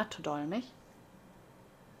proben mitzuteilen, nicht?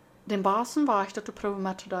 Den Basen war ich dort zu proben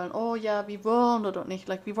mitzuteilen, oh ja, wir wollen das nicht,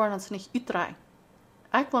 wir wollen uns nicht uitreichen.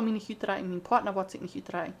 Ich will mich nicht uitreichen, mein Partner will sich nicht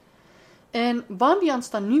uitreichen. Und wenn wir uns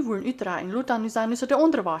dann nicht wollen uitreichen, dann sagen wir, der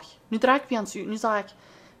andere Weg. Nu reichen wir uns uit, nu sage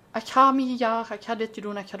ich habe mich gejagt, ich habe das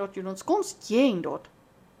getan, ich habe das getan. Es kommt gegen dort.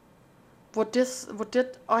 Wo das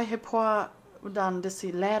euch paar dann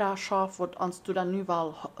diese Lehrerschaft, wo uns du dann nu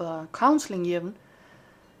will Counseling geben,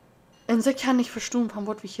 und sie können nicht verstehen, von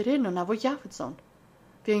was wir hier reden, und wo ja wird sind.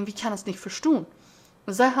 Wir können es nicht verstehen.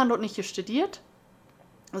 Sie haben dort nicht studiert,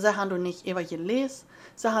 sie haben dort nicht immer gelesen,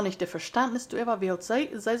 sie haben nicht das Verständnis darüber, wie sie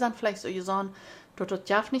sind vielleicht so gesagt, dass das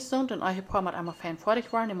ja nicht so, denn ein paar Mal einmal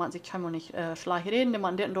fertig waren, die man sich kann man nicht schlecht reden, die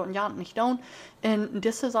man dort und ja nicht tun, und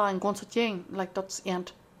das ist ein ganzes Ding, das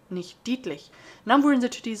ist nicht deutlich. Und dann würden sie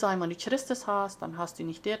zu dir sagen, wenn du Christus hast, dann hast du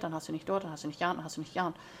nicht das, dann hast du nicht dort, dann hast du nicht ja, dann hast du nicht ja.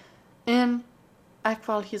 Und ich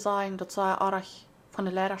will hier sagen, dass sie auch von van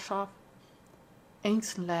de leiderschap.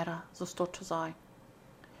 Einzelleider, so es dort zu sein.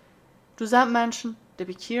 Du sind Menschen, die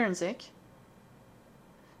bekehren sich.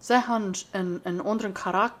 Sie haben einen anderen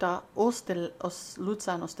Charakter als Leute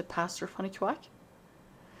sein, als der Pastor von der Kirche.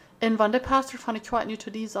 Und wenn der Pastor von der Kirche nicht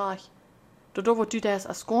zu dir sagt, da wo du das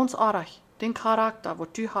als ganz arg, den Charakter, was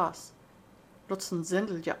du hast, das ist ein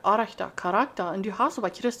sinnlicher, archter Charakter, und du hast aber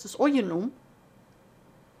Christus auch genommen,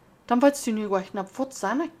 dann willst du nicht gleich, na, was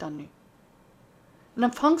sage ich dann nicht? Und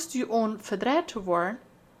dann fängst du an, verdreht zu werden,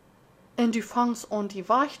 und du fängst an, die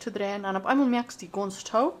weich zu drehen, und auf einmal merkst du die ganz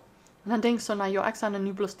taub, und dann denkst du, na ja, ich bin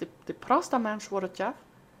nicht bloß der Prostermensch, was das ja.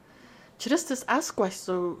 Christus ist gleich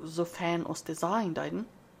so fan aus der Sein, deuten.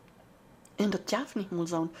 Und das darf nicht mal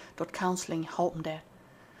sein, dass Counseling helfen das.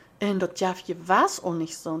 Und das darf gewiss auch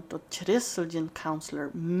nicht sein, dass christlichen Counselor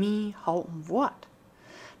mich helfen wird.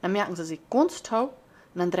 Dann merken sie sich ganz taub,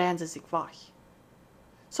 und dann drehen sie sich weich.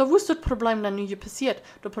 So, wo ist das Problem dann nicht passiert?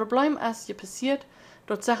 Das Problem ist passiert,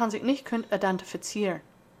 dass sie sich nicht können identifizieren.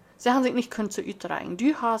 Sie haben sich nicht können zu uitreichen.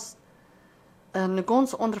 Du hast ein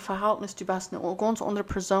ganz anderes Verhältnis, du bist eine ganz andere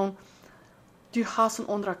Person. Du hast einen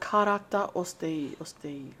anderen Charakter aus der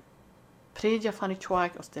Prediger von der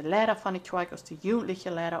Kirche, aus der Lehrer von der Kirche, aus der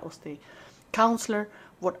jugendlichen Lehrer, aus der Counselor,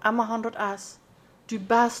 was immer handelt ist. Du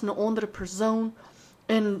bist eine andere Person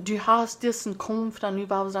und du hast diesen Kampf, dann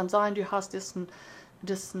überhaupt dann sein, du hast diesen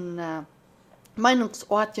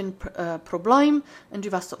Meinungsortchen Problem und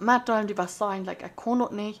du wirst das mitteilen, du wirst sagen, like, ich kann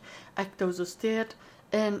das nicht, ich da so steht.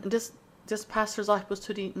 Und das Pastor sagt bis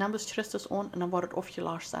zu dir, nimm das Christus an und dann wird es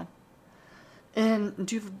aufgelöscht sein. Und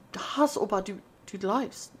du hast aber, du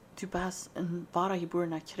lebst. Du bist ein wahrer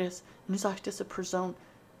geborener Christ. Und du sagst diese Person,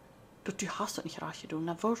 du hast das nicht recht getan.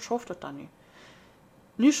 Na, wo schafft das dann nicht?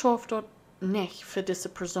 Nu schafft das nicht für diese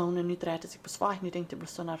Person. Und nu dreht es sich bis weich. Nu denkt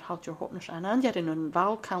bloß, das haut ihr Hoffnung an. Und ja, einen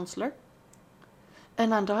Wahlcounselor.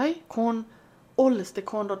 Und dann der kann alles, der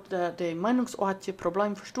kann die Meinungsortje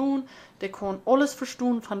Problem verstehen. Der kann alles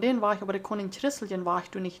verstehen von den Weich, aber der kann den christlichen Weich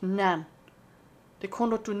du nicht nennen. Der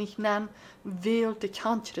kann das du nicht nennen, weil der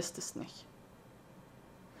kann Christus nicht.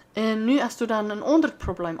 Und nu hast du dann ein anderes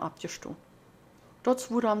Problem abgestoßen. Das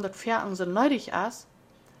ist, woran das Verhältnis so nötig ist,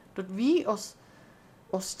 dass wir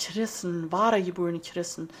als Christen, wahre geborene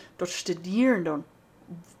Christen, das studieren dann,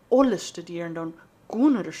 alles studieren dann,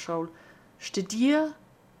 gehen in der Schule, studieren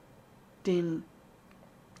die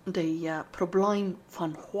Probleme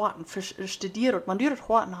von Horten, studieren, wenn du das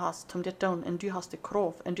Horten hast, um das tun, und du hast die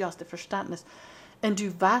Kraft, und du hast das Verständnis, und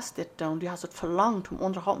du weißt das tun, du hast das Verlangen zum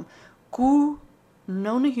Unterhalten, geh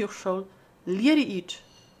nach der Hochschule, lehre uit.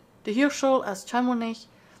 Die Hochschule ist scheinbar nicht,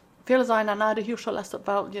 viele sagen, na, die Hochschule ist das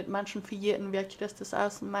Welt, die Menschen verjähren, wer Christus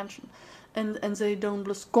ist, Menschen, und sie tun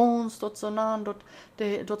bloß ganz, dort so nah, dort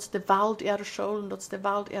ist die Welt ihre Schule, dort ist die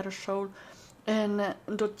Welt ihre Schule, und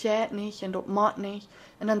dort geht nicht, und dort macht nicht,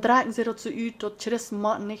 und dann drehen sie dazu uit, dort Christen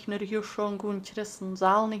machen nicht nach der Hochschule gehen, Christen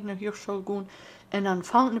sollen nicht nach der Hochschule gehen, und dann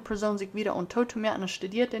fängt eine Person sich wieder an tot zu merken, dann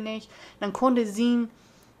studiert er nicht, dann konnte sie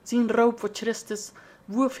sin roep voor Christus,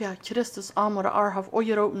 wofür Christus am oder ar auf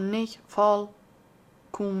euer roep nicht voll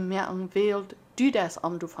kom mehr an Welt, du das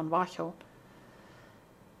am du von Wachel.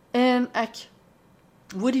 Und ich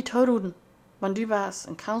würde die Toruden, wenn du was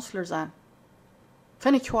ein Counselor sein,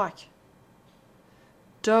 finde ich hoch.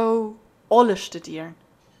 Du alles studieren,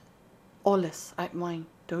 alles, ich mein,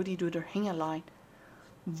 du die du da hingelein,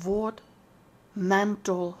 what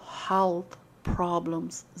mental health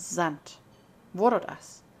problems sind. Wo das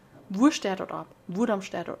ist. Wo steht das ab? Wo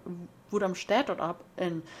steht das ab?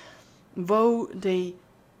 Und wo die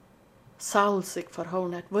Saul sich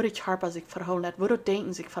verhauen hat, wo die Körper sich verhauen hat, wo das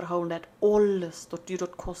Denken sich verhauen hat, alles, dass du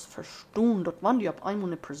das kannst verstehen, dass wenn du auf einmal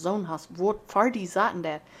eine Person hast, wo für die Sachen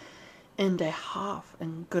das, und die haben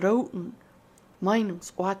einen großen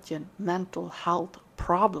Meinungsortchen Mental Health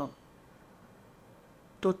Problem,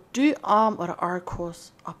 dass du arm oder arg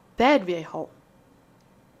kannst, auf Bett wie haben.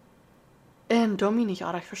 Und da mich nicht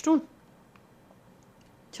recht verstehen.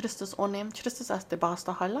 Christus annehmen, Christus ist der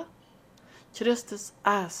beste Heiler. Christus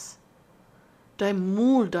ist der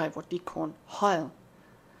Mul, der was die kann heilen.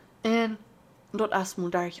 Und dort ist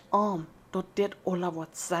mal der arm, dort det alle was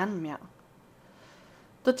sein mehr.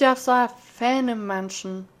 Dort gibt sehr viele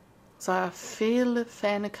Menschen, sehr viele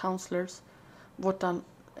feine Counselors, was dann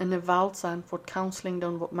in der Welt sind, was Counseling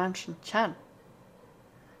dann, was Menschen kennen.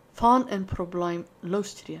 Von ein Problem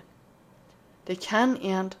lostreten. Die kann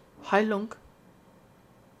ihnen Heilung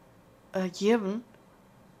geben,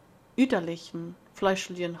 üterlichen,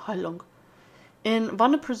 fleischlichen Heilung. Und wenn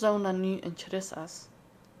eine Person dann nie Interesse ist,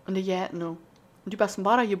 und die geht nur, und du bist ein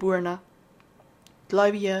wahrer geborener,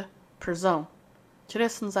 gläubige Person,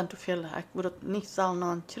 Christen sind zu viele. Ich würde nicht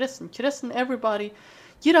sagen, Christen, everybody.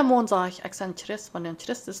 Jeder Mann sagt, ich bin Christ, wenn ein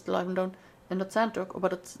Christ ist, glauben dann, und das sind auch, aber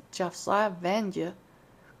das darf sein, wenn ihr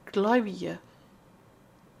gläubige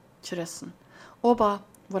Christen. Aber,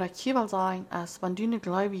 was ich hier will sagen, ist, wenn du eine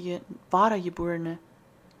gläubige, wahre geborene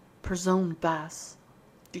Person bist,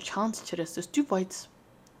 du kannst Christus, du weißt,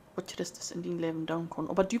 was Christus in deinem Leben tun kann,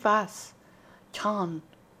 aber du weißt,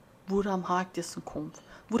 woran hat das kommt,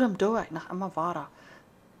 woran du ich nach immer wahrer,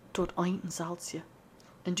 dort ein Salzje.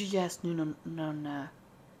 Und du gehst nun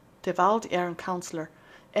der Welt ein Counselor.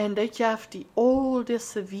 Und ich habe die all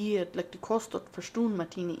diese Welt, like, du kannst dort verstehen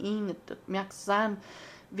mit ihnen ein, das merkst sein,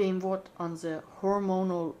 wem wird unsere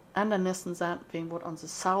hormonal Ändernissen sind, wem wird unsere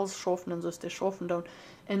Cells schaffen und so ist der schaffen dann,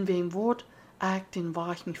 und wem wird ich den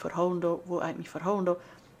war ich nicht verhauen, wo ich nicht verhauen,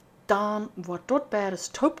 dann wird dort bei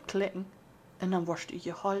das Top klicken und dann wirst du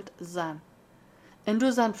gehalt sein. Und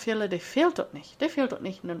du sind viele, die fehlt dort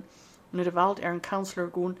nicht, nur der Welt ein Counselor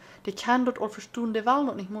gehen, die kann dort auch verstehen, die wollen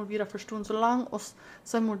dort nicht mal wieder verstehen, solange uns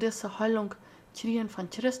wir diese Heilung kriegen von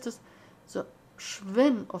Christus, so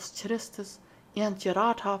schwinn aus Christus, und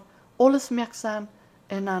gerat hat, alles merksam,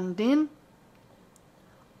 und an den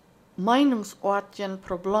Meinungsorten,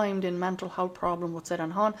 Problem, den Mental Health Problem, was sie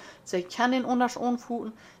dann haben, sie können anders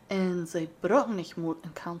anfühlen, und sie brauchen nicht mal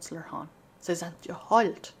einen Counselor haben. Sie sind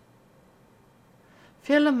geheilt.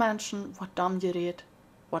 Viele Menschen, was dann gerät,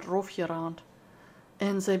 was raufgerannt,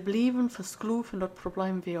 und sie blieben verskluft in das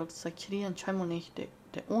Problemwelt, sie kriegen scheinbar nicht die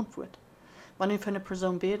Antwort. Wenn du für eine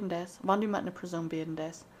Person beten lässt, wenn du mit einer Person beten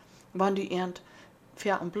lässt, wenn du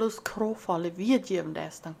für ein bloß kraftvolle Wiedergeben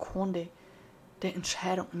lässt, dann kann die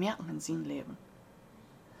Entscheidung merken in seinem Leben.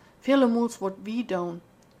 Viele Mal wird wir tun,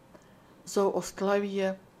 so als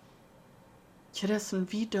gläubige Christen,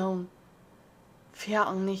 wir tun, für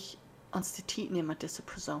nicht ans die Zeit nehmen mit dieser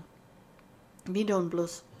Person. Wir tun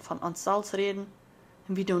bloß von uns selbst reden,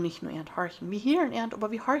 und wir tun nicht nur horchen. Wir hören aber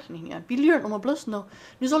wir horchen nicht. Wir lernen immer bloß noch,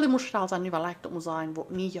 nu soll ich stolz sein, überlegt um sein, was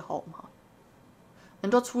mir geholfen hat.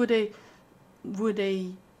 Und das wo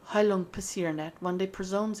die Heilung passieren wird, wenn die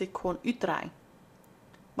Person sich kann utdrehen.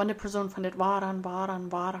 Wenn die Person von der Wahren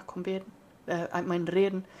kann beten,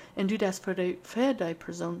 reden, und du das für die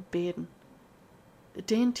Person beten.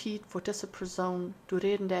 Den Zeit, wo diese Person, du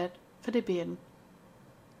reden wird, für die beten.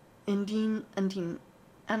 In den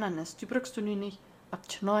Ananas, du brauchst du nicht ab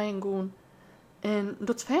Knäuen gehen, und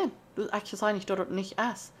das ist fein. Ich sage nicht, dass das nicht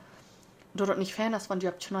ist. Dass das nicht fein ist, wenn du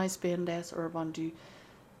ab Knäus beten lässt, oder wenn du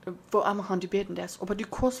wo immer du beten lässt, aber du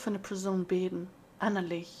kannst für eine Person beten,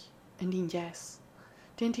 innerlich, in den Yes.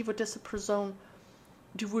 Den, wo diese Person,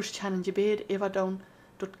 du wirst keinen Gebet, dann,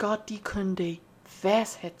 dass Gott die können die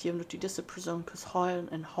Weisheit geben, dass du diese Person kannst heilen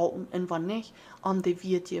und halten, und wenn nicht, an die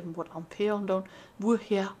wird geben, was empfehlen, dann, wo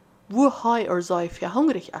er oder sei für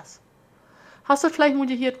hungrig ist. Hast du vielleicht mal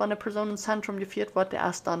gehört, wenn eine Person ins Zentrum geführt wird, der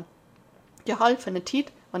ist dann geheilt für eine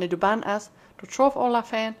Zeit, wenn du ban ist, dort schafft alle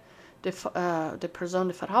fein, die Person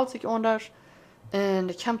die verhält sich anders, und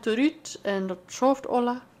die kommt zurück, und dort schafft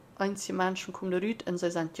alle, einige Menschen kommen zurück, und sie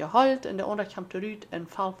sind geheilt, und der andere kommt zurück, und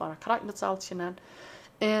fällt bei der Krankenhaus genannt,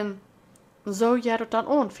 und so geht es dann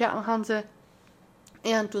an. Vorher haben sie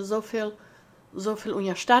so viel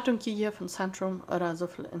Unterstützung gegeben im Zentrum, oder so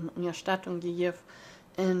viel Unterstützung gegeben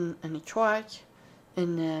in die Kirche,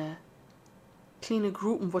 in kleine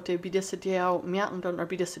Gruppen, wo die bei dieser Tiden merken, oder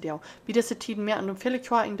bei dieser Tiden merken, und viele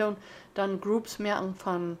Kirchen dann Groups merken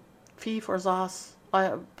von 5 oder 6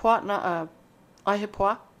 Partner,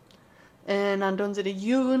 Ehepaar, und dann tun sie die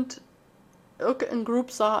Jugend auch in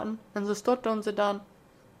Groups sagen, und so dort tun sie dann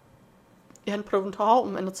ihren Proben zu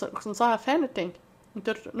halten, und das ist ein sehr feines Ding, und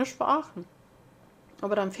das nicht verachten.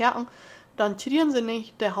 Aber dann fertig, dann trieren sie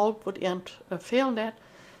nicht, der Haupt wird ihnen fehlen,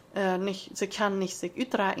 sie können nicht sich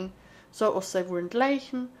utdrücken, so als sie wollen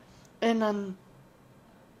gleichen, und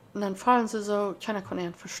dann fallen sie so, keiner kann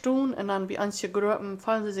ihn verstehen, und dann bei einzelnen Gruppen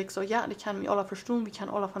fallen sie sich so, ja, die können mich alle verstehen, wir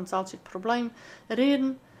können alle von solchen Problemen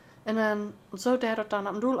reden, und dann, so der dann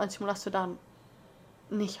am Duel, einmal hast du dann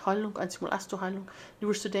nicht Heilung, einmal hast du Heilung, du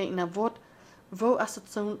wirst du denken, na, wo ist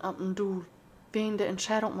es so am Duel, wegen der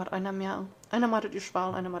Entscheidung mit einer mehr, einer macht ihr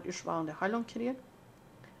Schwalen, einer macht ihr Schwalen der Heilung kriegt,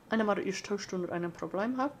 einer macht ihr Stunden und ein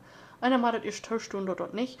Problem hat, einer macht ihr Stunden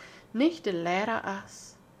dort nicht der Lehrer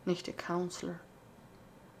ist, nicht der Counselor,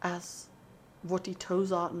 als was die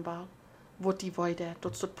Tausaten war, was die weiter,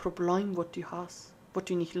 das ist das Problem, was du hast, was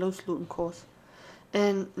du nicht loslassen kannst,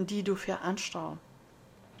 und die du für anstrahlen.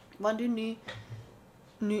 Wenn du nie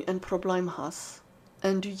ein Problem hast,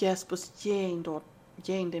 und du jetzt bist jeden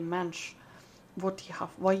Mensch, was die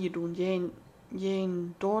haben, was tun,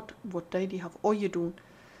 jeden dort, was die haben, was tun,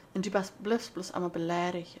 und du bleibst bloß einmal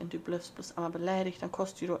beleidigt dann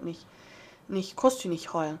kannst du dort nicht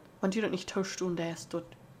heulen. Wenn du dort nicht tust und der ist dort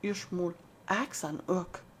erstmal auch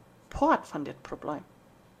Part von dem Problem.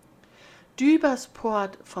 Du bist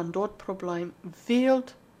Part von dort Problem,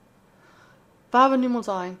 wählt, was wir nicht mal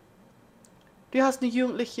sagen. Du hast eine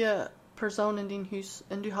jugendliche Person in deinem Haus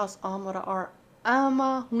und du hast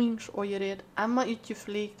einmal links angeredet, einmal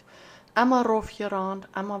uitgefliegt, einmal raufgerannt,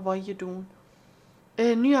 einmal was gedaan.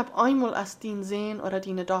 Nu heb einmal als dein Sohn oder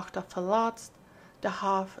deine Tochter verletzt, der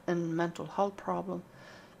hat ein Mental Health Problem.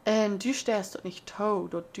 Und du stehst dort nicht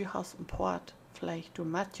tot, du hast ein Port, vielleicht du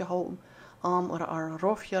mitgeholfen, oder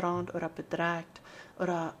raufgerannt oder bedrängt,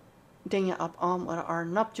 oder Dinge ab oder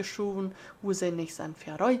abgeschoben, wo sie nicht sind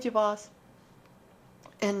verreugt war.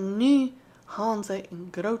 Und nu haben sie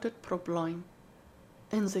ein großes Problem.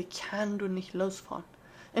 Und sie können du nicht losfahren.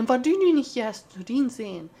 Und wenn du nu nicht jetzt zu deinen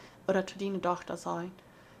Sohn oder zu deiner Tochter sein,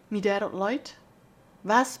 mit der Leute,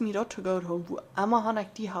 was mir dort zu gehen haben, wo immer han ich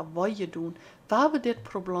die haben weitergetan, war das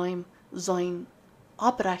Problem sein,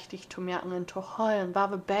 abrechtig zu merken und zu heilen,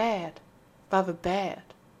 war wir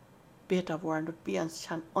besser worden, dass wir uns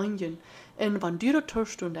kann eingehen. Und wenn du das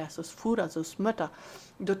tust und das ist Vater, das ist Mutter,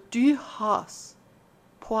 dass du hast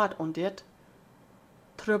Port und das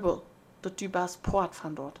Trouble, dass du bist Port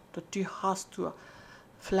von dort, dass du hast du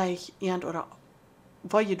vielleicht irgend oder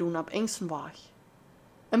weitergetan ab Ängsten war ich.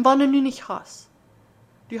 Und wenn du nicht hast,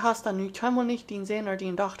 du hast dann nicht, kann man nicht den Sohn oder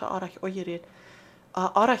die Tochter ausgeredet,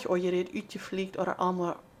 uitgefliegt oder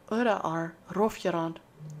einmal oder raufgerannt.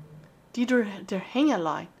 Die der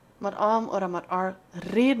Hängerlein mit oder mit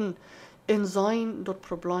reden in sein das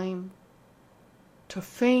Problem zu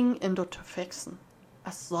finden und dort zu fixen.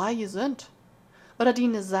 Es sei sind. Oder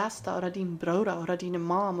deine Schwester oder dein Bruder oder deine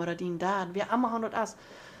Mom oder dein Dad, wir immer haben das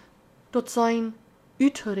dort sein,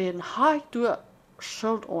 auszureden, du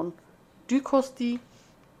Schuld an. Du kannst du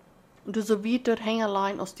so wie dort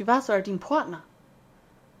Hängerlein aus die Wasser oder dein Partner.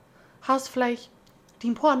 Hast vielleicht,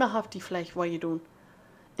 dein Partner hat die vielleicht was getan.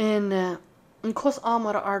 Und kannst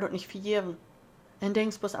oder dort nicht vergeben. Und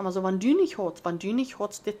denkst bloß immer so, wenn du nicht hast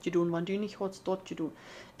das getan, wenn du nicht hast dort getan.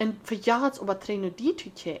 Und für Jahre aber trainen die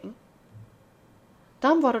zu kicken,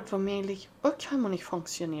 dann wird es vermutlich auch kann man nicht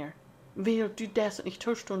funktionieren. Weil du das nicht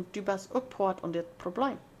tust und du bist auch Part und das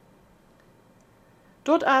Problem.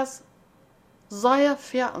 Dort ist sehr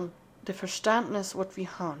fern das Verständnis, was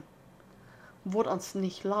wir haben, wird uns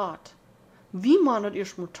nicht lädt. Wie man das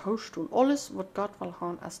erstmal tust und alles, was Gott will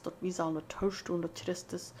haben, ist, dass wir sollen tust und dass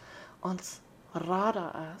Christus uns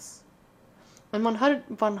Rader ist. Und wenn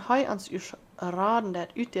er uns raden,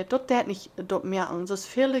 dort nicht dort merken, dass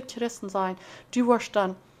viele Christen sein, die wirst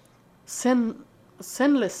dann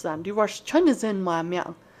sinnlos sein, die wirst keine Sinn mehr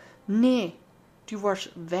merken. Nee, die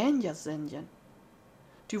wirst weniger sinnen.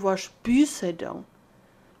 Die wirst Büße tun.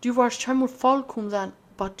 Die wirst schon mal vollkommen sein,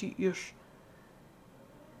 was du erst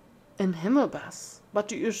im Himmel bist. Was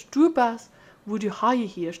du erst du bist, wo du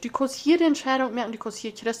hier bist. Du kannst hier die Entscheidung merken, du kannst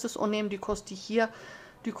hier Christus annehmen, du kannst hier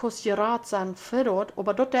Rat sein für dort,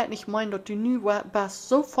 aber dort nicht meinen, dass du nu bist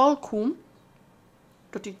so vollkommen,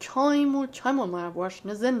 dass du keinmal mehr wirst,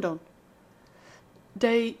 ne Sinn.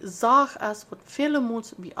 Die Sache ist, was viele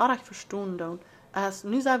Menschen wie auch verstehen, ist,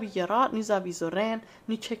 nu sei wie gerat, nu sei wie so rein,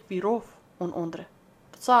 nu check wie rauf und andere.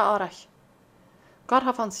 Das sei auch. Gott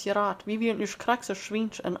hat uns gerat, wie wir nicht kraxe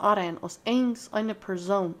Schwinsch und Arein aus eine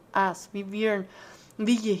Person ist, wie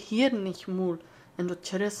Gehirn nicht mal in der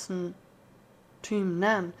Christen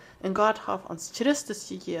nennen. Und Gott hat uns Christus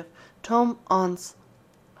gegeben, uns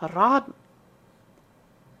raten.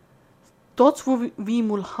 Dort, wo wir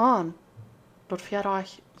mal haben, dort wäre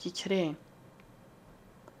ich gekriegt.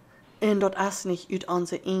 Und dort ist nicht uit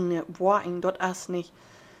unsere eigene Worten, dort ist nicht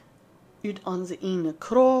uit unsere eigene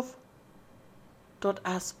Kraft, dort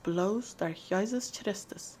ist bloß durch Jesus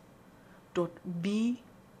Christus, dort wie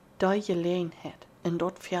die Gelegenheit, und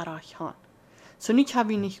dort wäre ich haben. So nicht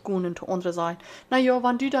habe ich nicht gehen und andere sagen, naja,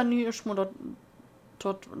 wenn du dann nu erstmal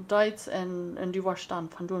dort deits und du warst dann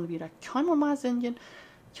von dort wieder, kann man mal singen,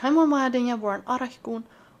 kann man mal Dinge wollen, arg gehen,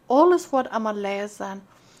 alles wird einmal lesen,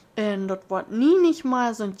 und dort wird nie nicht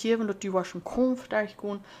mal so geben, dass du warst schon komfortabel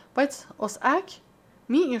gehen, weil aus ich,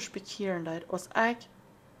 mir spekulieren, aus ich,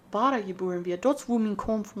 bare geboren wird, dort wo mein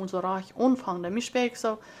Kampf muss so reich anfangen, dann mich spät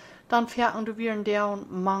so, dann fährt du wieder in der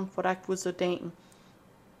und mang, was ich wohl so denken.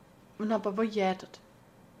 Und aber wo jätet?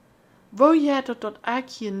 Wo jätet, dass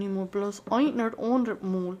ich hier nicht mehr bloß 100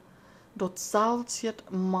 Mal dort salziert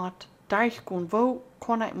matt durchgehen? Wo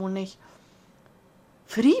kann ich mal nicht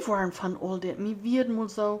frei werden von all das? Mir wird mal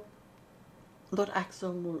so, dass ich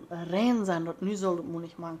so mal rein sein, dass nu soll ich mal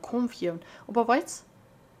nicht mal einen Kampf geben. Aber weißt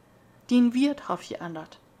din wird hat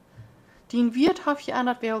geändert. Din wird hat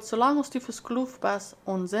geändert, weil solange du fürs Geloof bist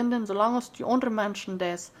und senden, solange die anderen Menschen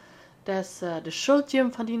die Schuld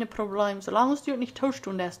geben von deinen Problemen, solange du nicht tust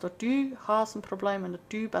und dass du hast ein Problem und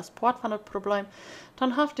du bist Part von dem Problem,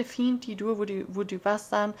 dann hast du Feind, die du, wo du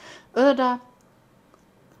bist dann, oder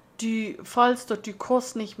du falls du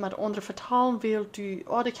kannst nicht mit anderen vertrauen willst, die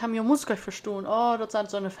kann mir muss gar nicht verstehen, das sind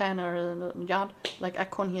so eine Fähne, ja, like, ich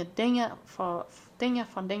kann hier Dinge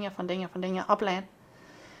ablehnen.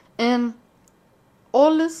 Und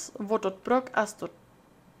alles, was dort braucht, ist dort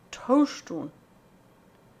tust tun.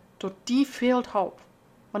 Dort die fehlt halt.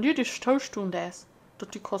 Wenn du dich tust tun das,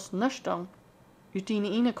 dort du kannst nicht tun, mit deiner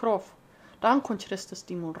eigenen Kraft, dann kann Christus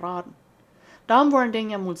dir mal raten. Dann werden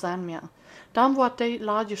Dinge mal sein mehr. Dann wird die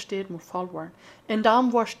Lage steht mal voll werden. Und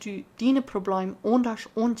dann wirst du deine Probleme anders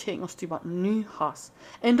anchecken, als du was neu hast.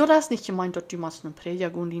 Und das ist nicht gemeint, dass du musst einen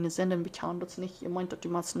Prediger gehen, deine Senden bekommen. Das ist nicht gemeint, dass du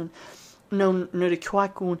musst naar de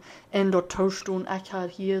kerk gaan en dat thuis doen. Ik ga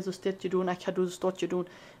hier zo dit doen, ik ga dus dat doen.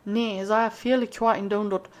 Nee, er zijn viele kerken doen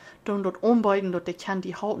dat aanbieden, dat die kan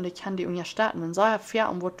die houden, die kan die ondersteunen. En zij fair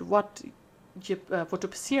om wat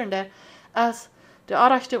passieren daar, als de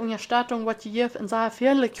rechte ondersteuning wat je geeft, en zij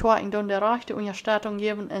viele kerken doen de rechte ondersteuning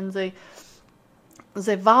geven en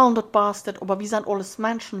zij wollen dat best, aber wir sind alles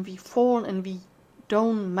Menschen, wie voll und wie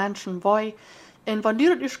doen Menschen wij. Und wenn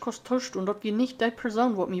du das nicht tust und dass wir nicht die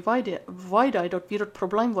Person, die mir weiter, dass wir das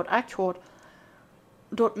Problem, was ich habe,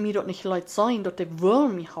 dass mir das nicht leid sein, dass die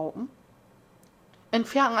wollen mich halten. Und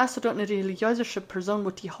vierten ist das eine religiöse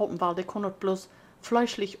Person, die halten will, die kann das bloß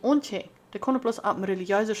fleischlich anchecken. Die kann das bloß ab dem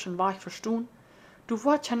religiösen Weg verstehen. Du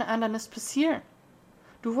wirst keine Ändernis passieren.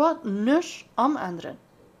 Du wirst nichts am ändern.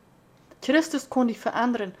 Christus kann dich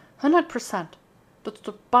verändern, 100%. Das ist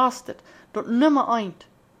das Beste, das Nummer 1.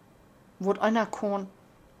 Wat einer kann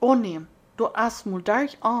annehmen, dort erstmal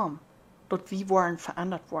durch arm, dort wie worden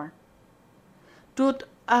verändert worden. Dort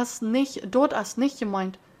ist nicht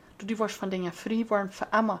gemeint, du wirst von Dingen frei worden für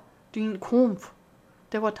immer, du in Kampf,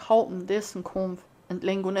 der wird halten, diesen Kampf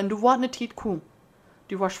entlang und du wirst nicht kommen.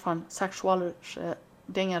 Du wirst von sexuellen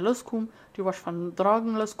Dingen loskommen, du wirst von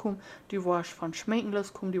Drogen loskommen, du wirst von Schminken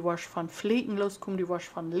loskommen, du wirst von Pflegen loskommen, du wirst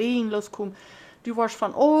von Lehen loskommen, du wirst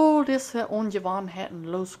von all diese Ungewohnheiten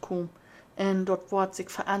loskommen. Und dort wird sich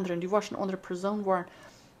verändern. Du wirst eine andere Person werden.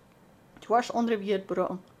 Du wirst andere Wert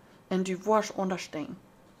brauchen. Und du wirst unterstehen.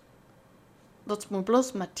 Das ist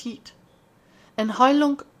bloß mit Zeit. In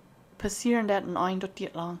Heilung passieren das in ein, das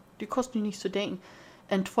geht lang. Du kannst nicht so denken,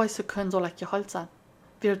 in 2 Sekunden soll ich geheilt sein.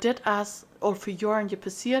 Weil das ist all für Jahre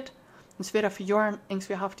passiert. Es wird für Jahre,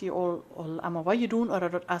 irgendwie habt ihr all einmal weiter tun, oder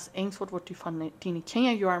das ist irgendwas, was du von deinen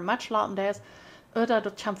Kinderjahren mitschlagen lässt. Oder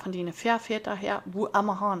das kommt von den Väter her, wo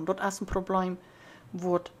immer haben. Das ist ein Problem,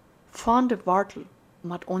 das von der Wartel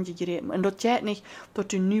mit angegeben. Und das geht nicht, dass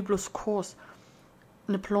du nicht bloß kannst,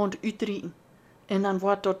 eine Plant ausdrücken. Und dann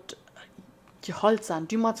wird das geheilt sein.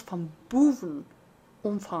 Du musst vom Buben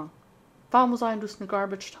umfangen. Warum sein, du eine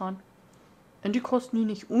Garbage haben? Und du kannst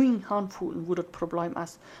nicht anfühlen, wo das Problem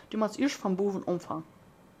ist. Du musst erst vom Buben umfangen.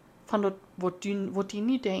 Von das, was du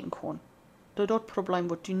nie denken kannst. Das Problem,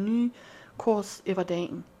 was du nie kannst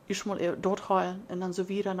überdenken. Ich mal dort heilen und dann so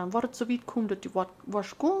wieder. Und dann wird es so weit kommen, dass du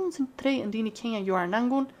warst konzentriert in deine Kinderjahren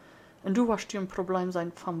angehen und du wirst dir ein Problem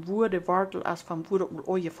sein, von wo der Wartel ist, von wo du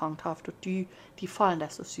angefangen hast, dass du die fallen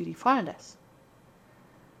lässt, dass du die fallen lässt.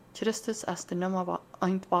 Christus ist der Nummer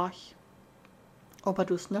 1 Weg. Aber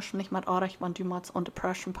du hast nicht mit Anrecht, wenn du mal an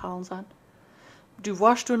Depression fallen sein. Du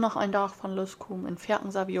wirst du nach einem Tag von loskommen. Und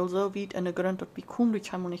vierten sind wir so weit in der Grund, dass wir kommen, du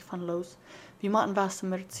kannst nicht von los. Wir müssen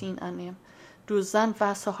Wassermedizin annehmen. Du sind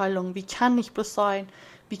Wasserheilung. Wir können nicht bloß sein,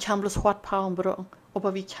 wir können bloß Hartpaulen brauchen,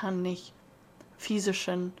 aber wir können nicht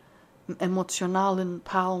physischen, emotionalen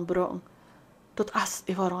Paulen brauchen. Das ist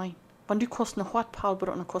überall. Wenn du eine Hartpaul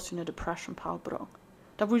brauchen, dann kannst du eine Depression-Paul brauchen.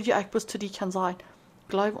 Da würde ich eigentlich bloß zu dir sagen,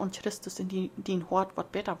 Glaube an Christus in dein Hart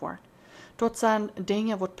wird besser werden. Dort sind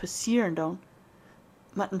Dinge, die passieren dann,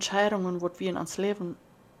 mit Entscheidungen, die wir in uns Leben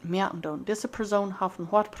merken dann. Diese Person hat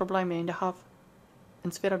ein Hartproblem in der Hand.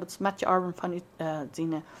 Entweder das mit der Arbeit von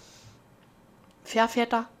seinen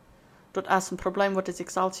Vätern, dort ist ein Problem, das sich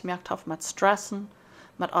selbst gemerkt hat, mit Stressen,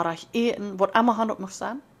 mit Arach Eten, was immer handelt muss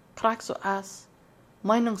sein, kriegst du als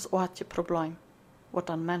Meinungsartige Problem, was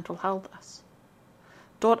dann Mental Health ist.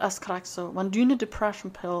 Dort ist kriegst du, wenn du eine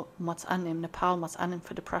Depression Pill musst annehmen, eine Pill musst annehmen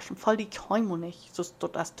für Depression, fall die keinem nicht, sonst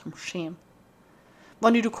dort ist zum Schämen.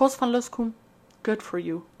 Wenn du kannst von loskommen, good for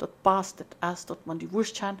you. Das Beste ist dort, wenn du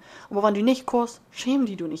wusst kannst. Aber wenn du nicht kannst, schäm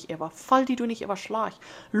die du nicht immer. Fall die du nicht immer schlag.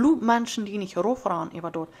 Lob Menschen, die nicht rauffahren immer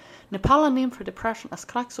dort. Eine Pille nehmen für Depression, als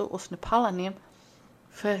kriegst du aus eine Pille nehmen,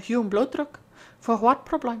 für hohen Blutdruck, für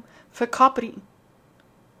Hautproblem, für Kopfrieten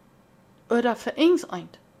oder für Angst.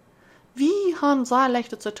 Wie haben sie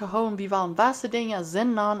leichter zu holen, wie waren was Dinge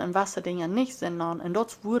Sinn an und was Dinge nicht Sinn an, und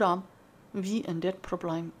das woran wie in dit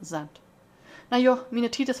Problem sind. Na ja,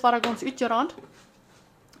 meine Titel war ganz uitgerannt.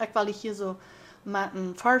 Ich will hier so mit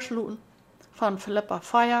einem Vers luten von Philippa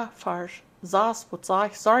 4, Vers 6, wo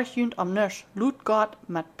sagt, sorg jünd am nisch, lut Gott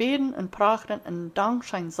mit Beten und Prachten und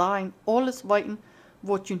Dankschein sein, alles weiten,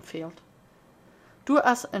 wo jünd fehlt. Du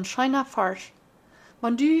hast ein scheiner Vers,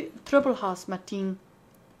 wenn du Trouble hast mit deinem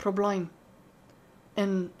Problem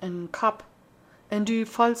in Kopf, und du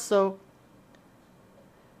fällst so,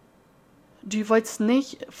 du weißt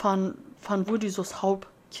nicht, von wo du so Haupt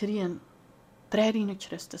kriegen. Dreh dich nicht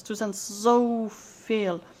Christus. Du sind so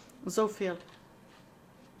viel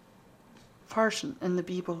Versen in der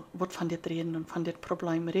Bibel, wo von dir reden und von dir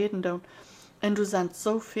Problem reden. Und du sind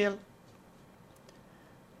so viel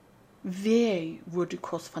Weh, wo du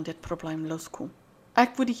kannst von dir Problem loskommen.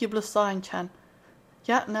 Ich würde hier bloß sagen können,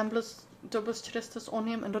 ja, nimm bloß, du bist Christus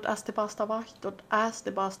annehmen und das ist der beste Weg,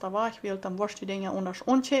 weil dann wirst du Dinge anders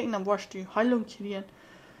anchecken, dann wirst du Heilung kriegen.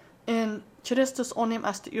 Und Christus annehmen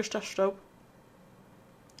ist der erste Schritt.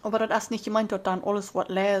 Aber das ist nicht gemeint, dass dann alles, was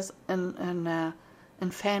les in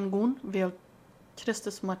Fan gehen, weil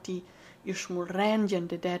Christus muss die erstmal reinigen,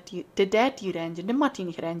 die reinigen, die muss die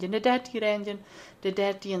nicht reinigen,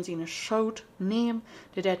 die in seine Schuld nehmen,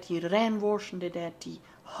 die reinwaschen, die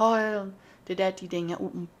heilen, die Dinge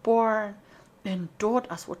offenbaren. Und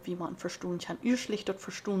dort ist, was wir man verstehen kann, schlicht dort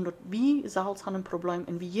verstehen, dort wie selbst ein Problem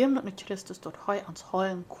und wie jemand mit Christus dort ans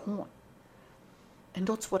heilen kann. Und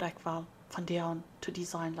das ist, was ich will, von der an zu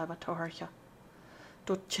design, lieber Zuhörer.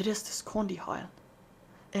 Dort Christus kann die heilen.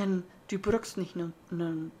 Und du brauchst nicht nur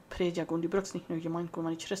einen Prediger und du brauchst nicht nur jemanden,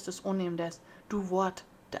 wenn du Christus annehmen lässt, du wirst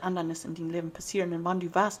der Anderes in deinem Leben passieren. Und wenn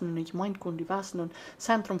du weißt, in jemanden, du weißt, in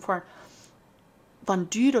Zentrum fahren, wenn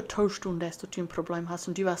du dort tauschst, dass du ein Problem hast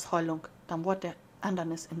und du hast Heilung, dann wird der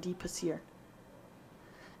Anderes in dir passieren.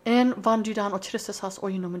 Und wenn du dann auch Christus hast,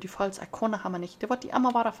 angenommen, du fällst, kann haben nicht, der wird dir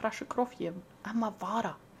immer wahre frische Kraft geben. Immer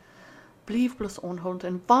wahre. Bleib bloß anhalten.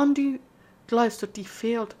 Und wenn du glaubst, dass dir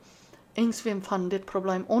fehlt, irgendwem von dit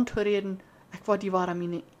Problem anzureden, ich werde die wahre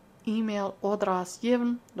meine E-Mail-Adresse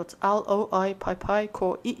geben, das ist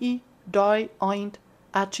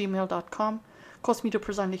loippii.gmail.com. Kannst mich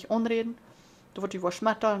persönlich anreden, da wird die was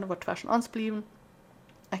mitteilen, da wird zwischen uns bleiben.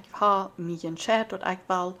 Ich habe mich entschieden, dass ich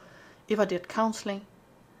will über das Counseling.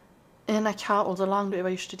 Und ich habe also lange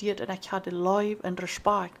darüber studiert und ich habe Liebe und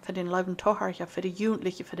Respekt für den Leben Zuhörer, für die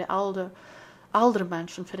Jugendlichen, für die ältere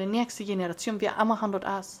Menschen, für die nächste Generation, wie immer handelt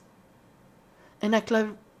es. Und ich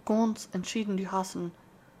glaube ganz entschieden, du hast einen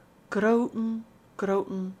großen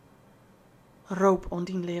Raub an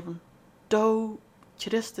dein Leben. Du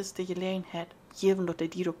Christus die Gelegenheit geben, dass er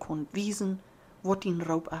dir kann wissen, was dein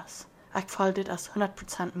Raub ist. Ich fühle das als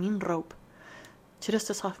 100% mein Raub.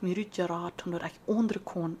 Christus hat mir geraten, dass ich andere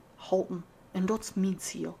kann halten. Und das ist mein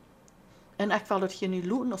Ziel. Und ich will das hier nicht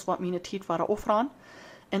looten, das wird meine Zeit war aufhören.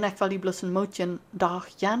 Und ich will die bloß ein Mädchen da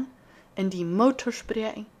gehen, in die Motor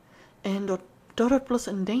sprechen. Und dort bloß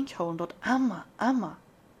ein Denk holen, dort immer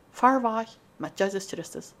fahrweich mit Jesus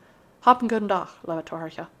Christus. Hab einen guten Tag, liebe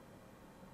Zuhörer.